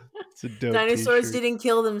 It's a dope Dinosaurs t-shirt. didn't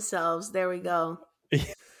kill themselves. There we go.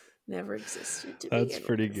 Never existed to That's begin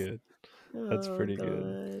pretty with. good. That's pretty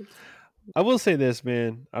good. God. I will say this,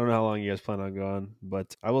 man. I don't know how long you guys plan on going,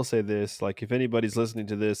 but I will say this. Like, if anybody's listening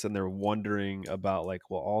to this and they're wondering about,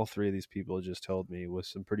 like, well, all three of these people just told me with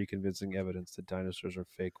some pretty convincing evidence that dinosaurs are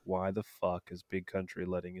fake, why the fuck is Big Country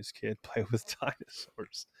letting his kid play with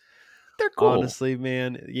dinosaurs? They're cool. Honestly,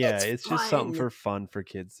 man. Yeah, it's just something for fun for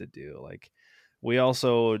kids to do. Like, we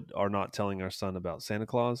also are not telling our son about Santa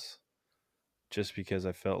Claus just because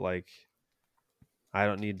I felt like I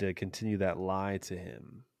don't need to continue that lie to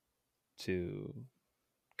him to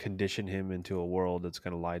condition him into a world that's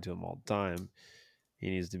going to lie to him all the time.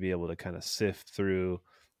 He needs to be able to kind of sift through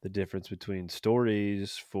the difference between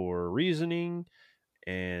stories for reasoning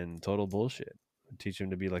and total bullshit. teach him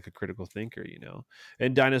to be like a critical thinker,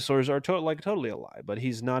 And dinosaurs are totally a lie, but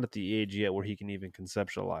he's not at the age yet where he can even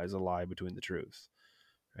conceptualize a lie between the truth.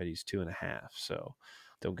 Right? He's 2.5, so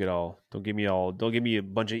don't give me a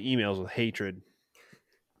bunch of emails with hatred.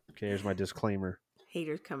 Okay, here's my disclaimer.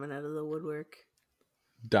 Haters coming out of the woodwork.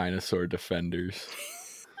 Dinosaur defenders.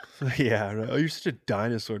 Yeah, right. Oh, you're such a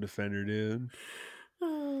dinosaur defender, dude.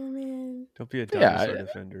 Oh man. Don't be a dinosaur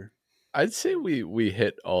defender. I'd say we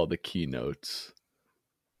hit all the keynotes.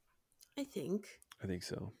 I think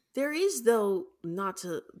so. There is, though, not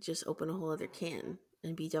to just open a whole other can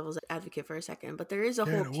and be devil's advocate for a second, but there is a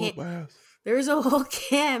whole camp. There is a whole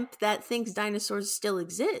camp that thinks dinosaurs still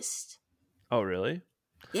exist. Oh, really?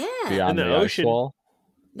 Yeah. Beyond in the ocean. Wall?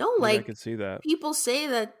 No, I can see that. People say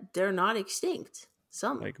that they're not extinct.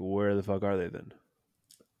 Some. Like, where the fuck are they then?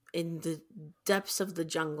 In the depths of the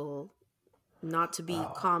jungle, not to be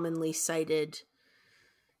commonly sighted.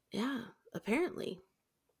 Yeah, apparently.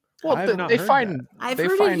 Well, they find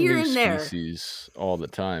here new and there. Species all the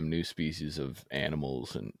time, new species of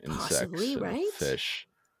animals and insects, possibly, and right? fish.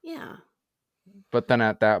 Yeah. But then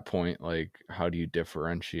at that point, like, how do you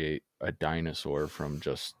differentiate a dinosaur from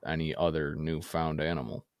just any other newfound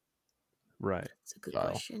animal? Right. That's a good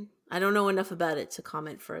question. I don't know enough about it to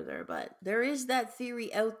comment further, but there is that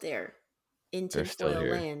theory out there in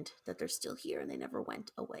tinfoil land that they're still here and they never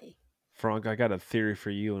went away. Frank, I got a theory for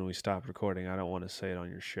you when we stop recording. I don't want to say it on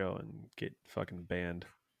your show and get fucking banned.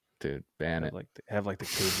 Dude, ban it. Have the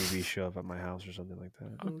KGB show up at my house or something like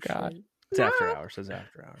that. Oh, God. It's after hours. It's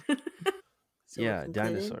after hours. So yeah,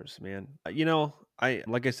 dinosaurs, man.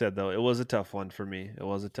 Like I said, though, it was a tough one for me. It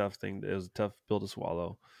was a tough thing. It was a tough pill to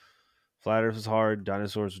swallow. Flat Earth was hard.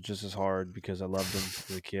 Dinosaurs were just as hard because I loved them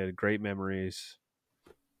as a kid. Great memories.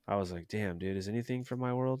 I was like, damn, dude, is anything from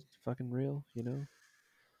my world fucking real? Yeah,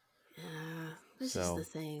 this is the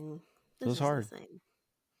thing. It was hard.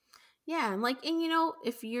 Yeah, and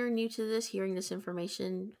if you're new to this, hearing this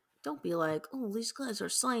information, don't be like, oh, these guys are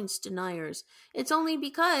science deniers. It's only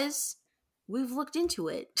because we've looked into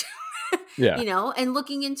it. Yeah. And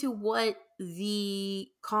looking into what the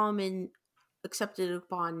common accepted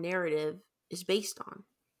upon narrative is based on.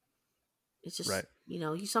 It's just, right.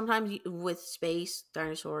 You sometimes with space,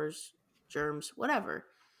 dinosaurs, germs, whatever,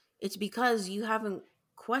 it's because you haven't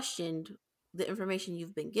questioned the information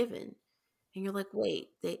you've been given. And you're like, wait,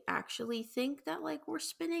 they actually think that we're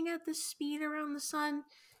spinning at this speed around the sun?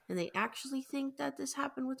 And they actually think that this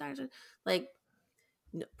happened with dinosaurs?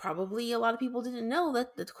 Probably a lot of people didn't know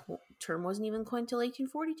that the term wasn't even coined until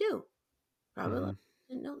 1842. Probably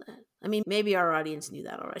didn't know that. I mean, maybe our audience knew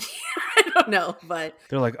that already. I don't know, but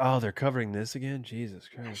they're like, oh, they're covering this again? Jesus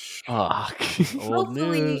Christ. Old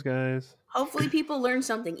news, guys. Hopefully people learned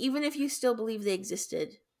something. Even if you still believe they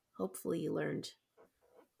existed, hopefully you learned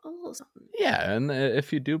a little something. Yeah, and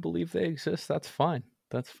if you do believe they exist, that's fine.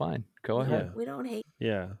 That's fine. Go ahead. We don't hate.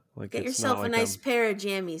 Yeah, get yourself a nice pair of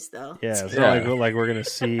jammies, though. Yeah, it's not like we're gonna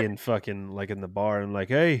see in fucking in the bar and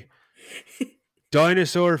hey,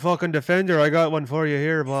 dinosaur fucking defender, I got one for you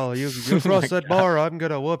here. Well, you cross that bar, I'm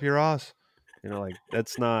gonna whoop your ass.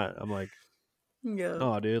 That's not. I'm like,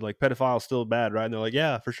 oh, dude, pedophile's still bad, right? And they're like,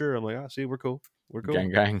 yeah, for sure. I'm like, see, we're cool. We're cool.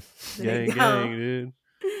 Gang, dude.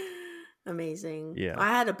 Amazing. Yeah, I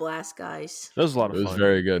had a blast, guys. That was a lot of fun. It was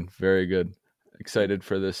very good. Very good. Excited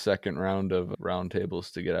for this second round of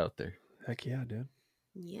roundtables to get out there. Heck yeah, dude.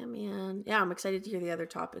 Yeah, man. Yeah, I'm excited to hear the other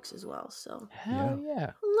topics as well. So hell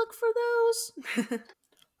yeah. Look for those.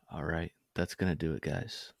 All right. That's going to do it,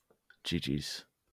 guys. GG's.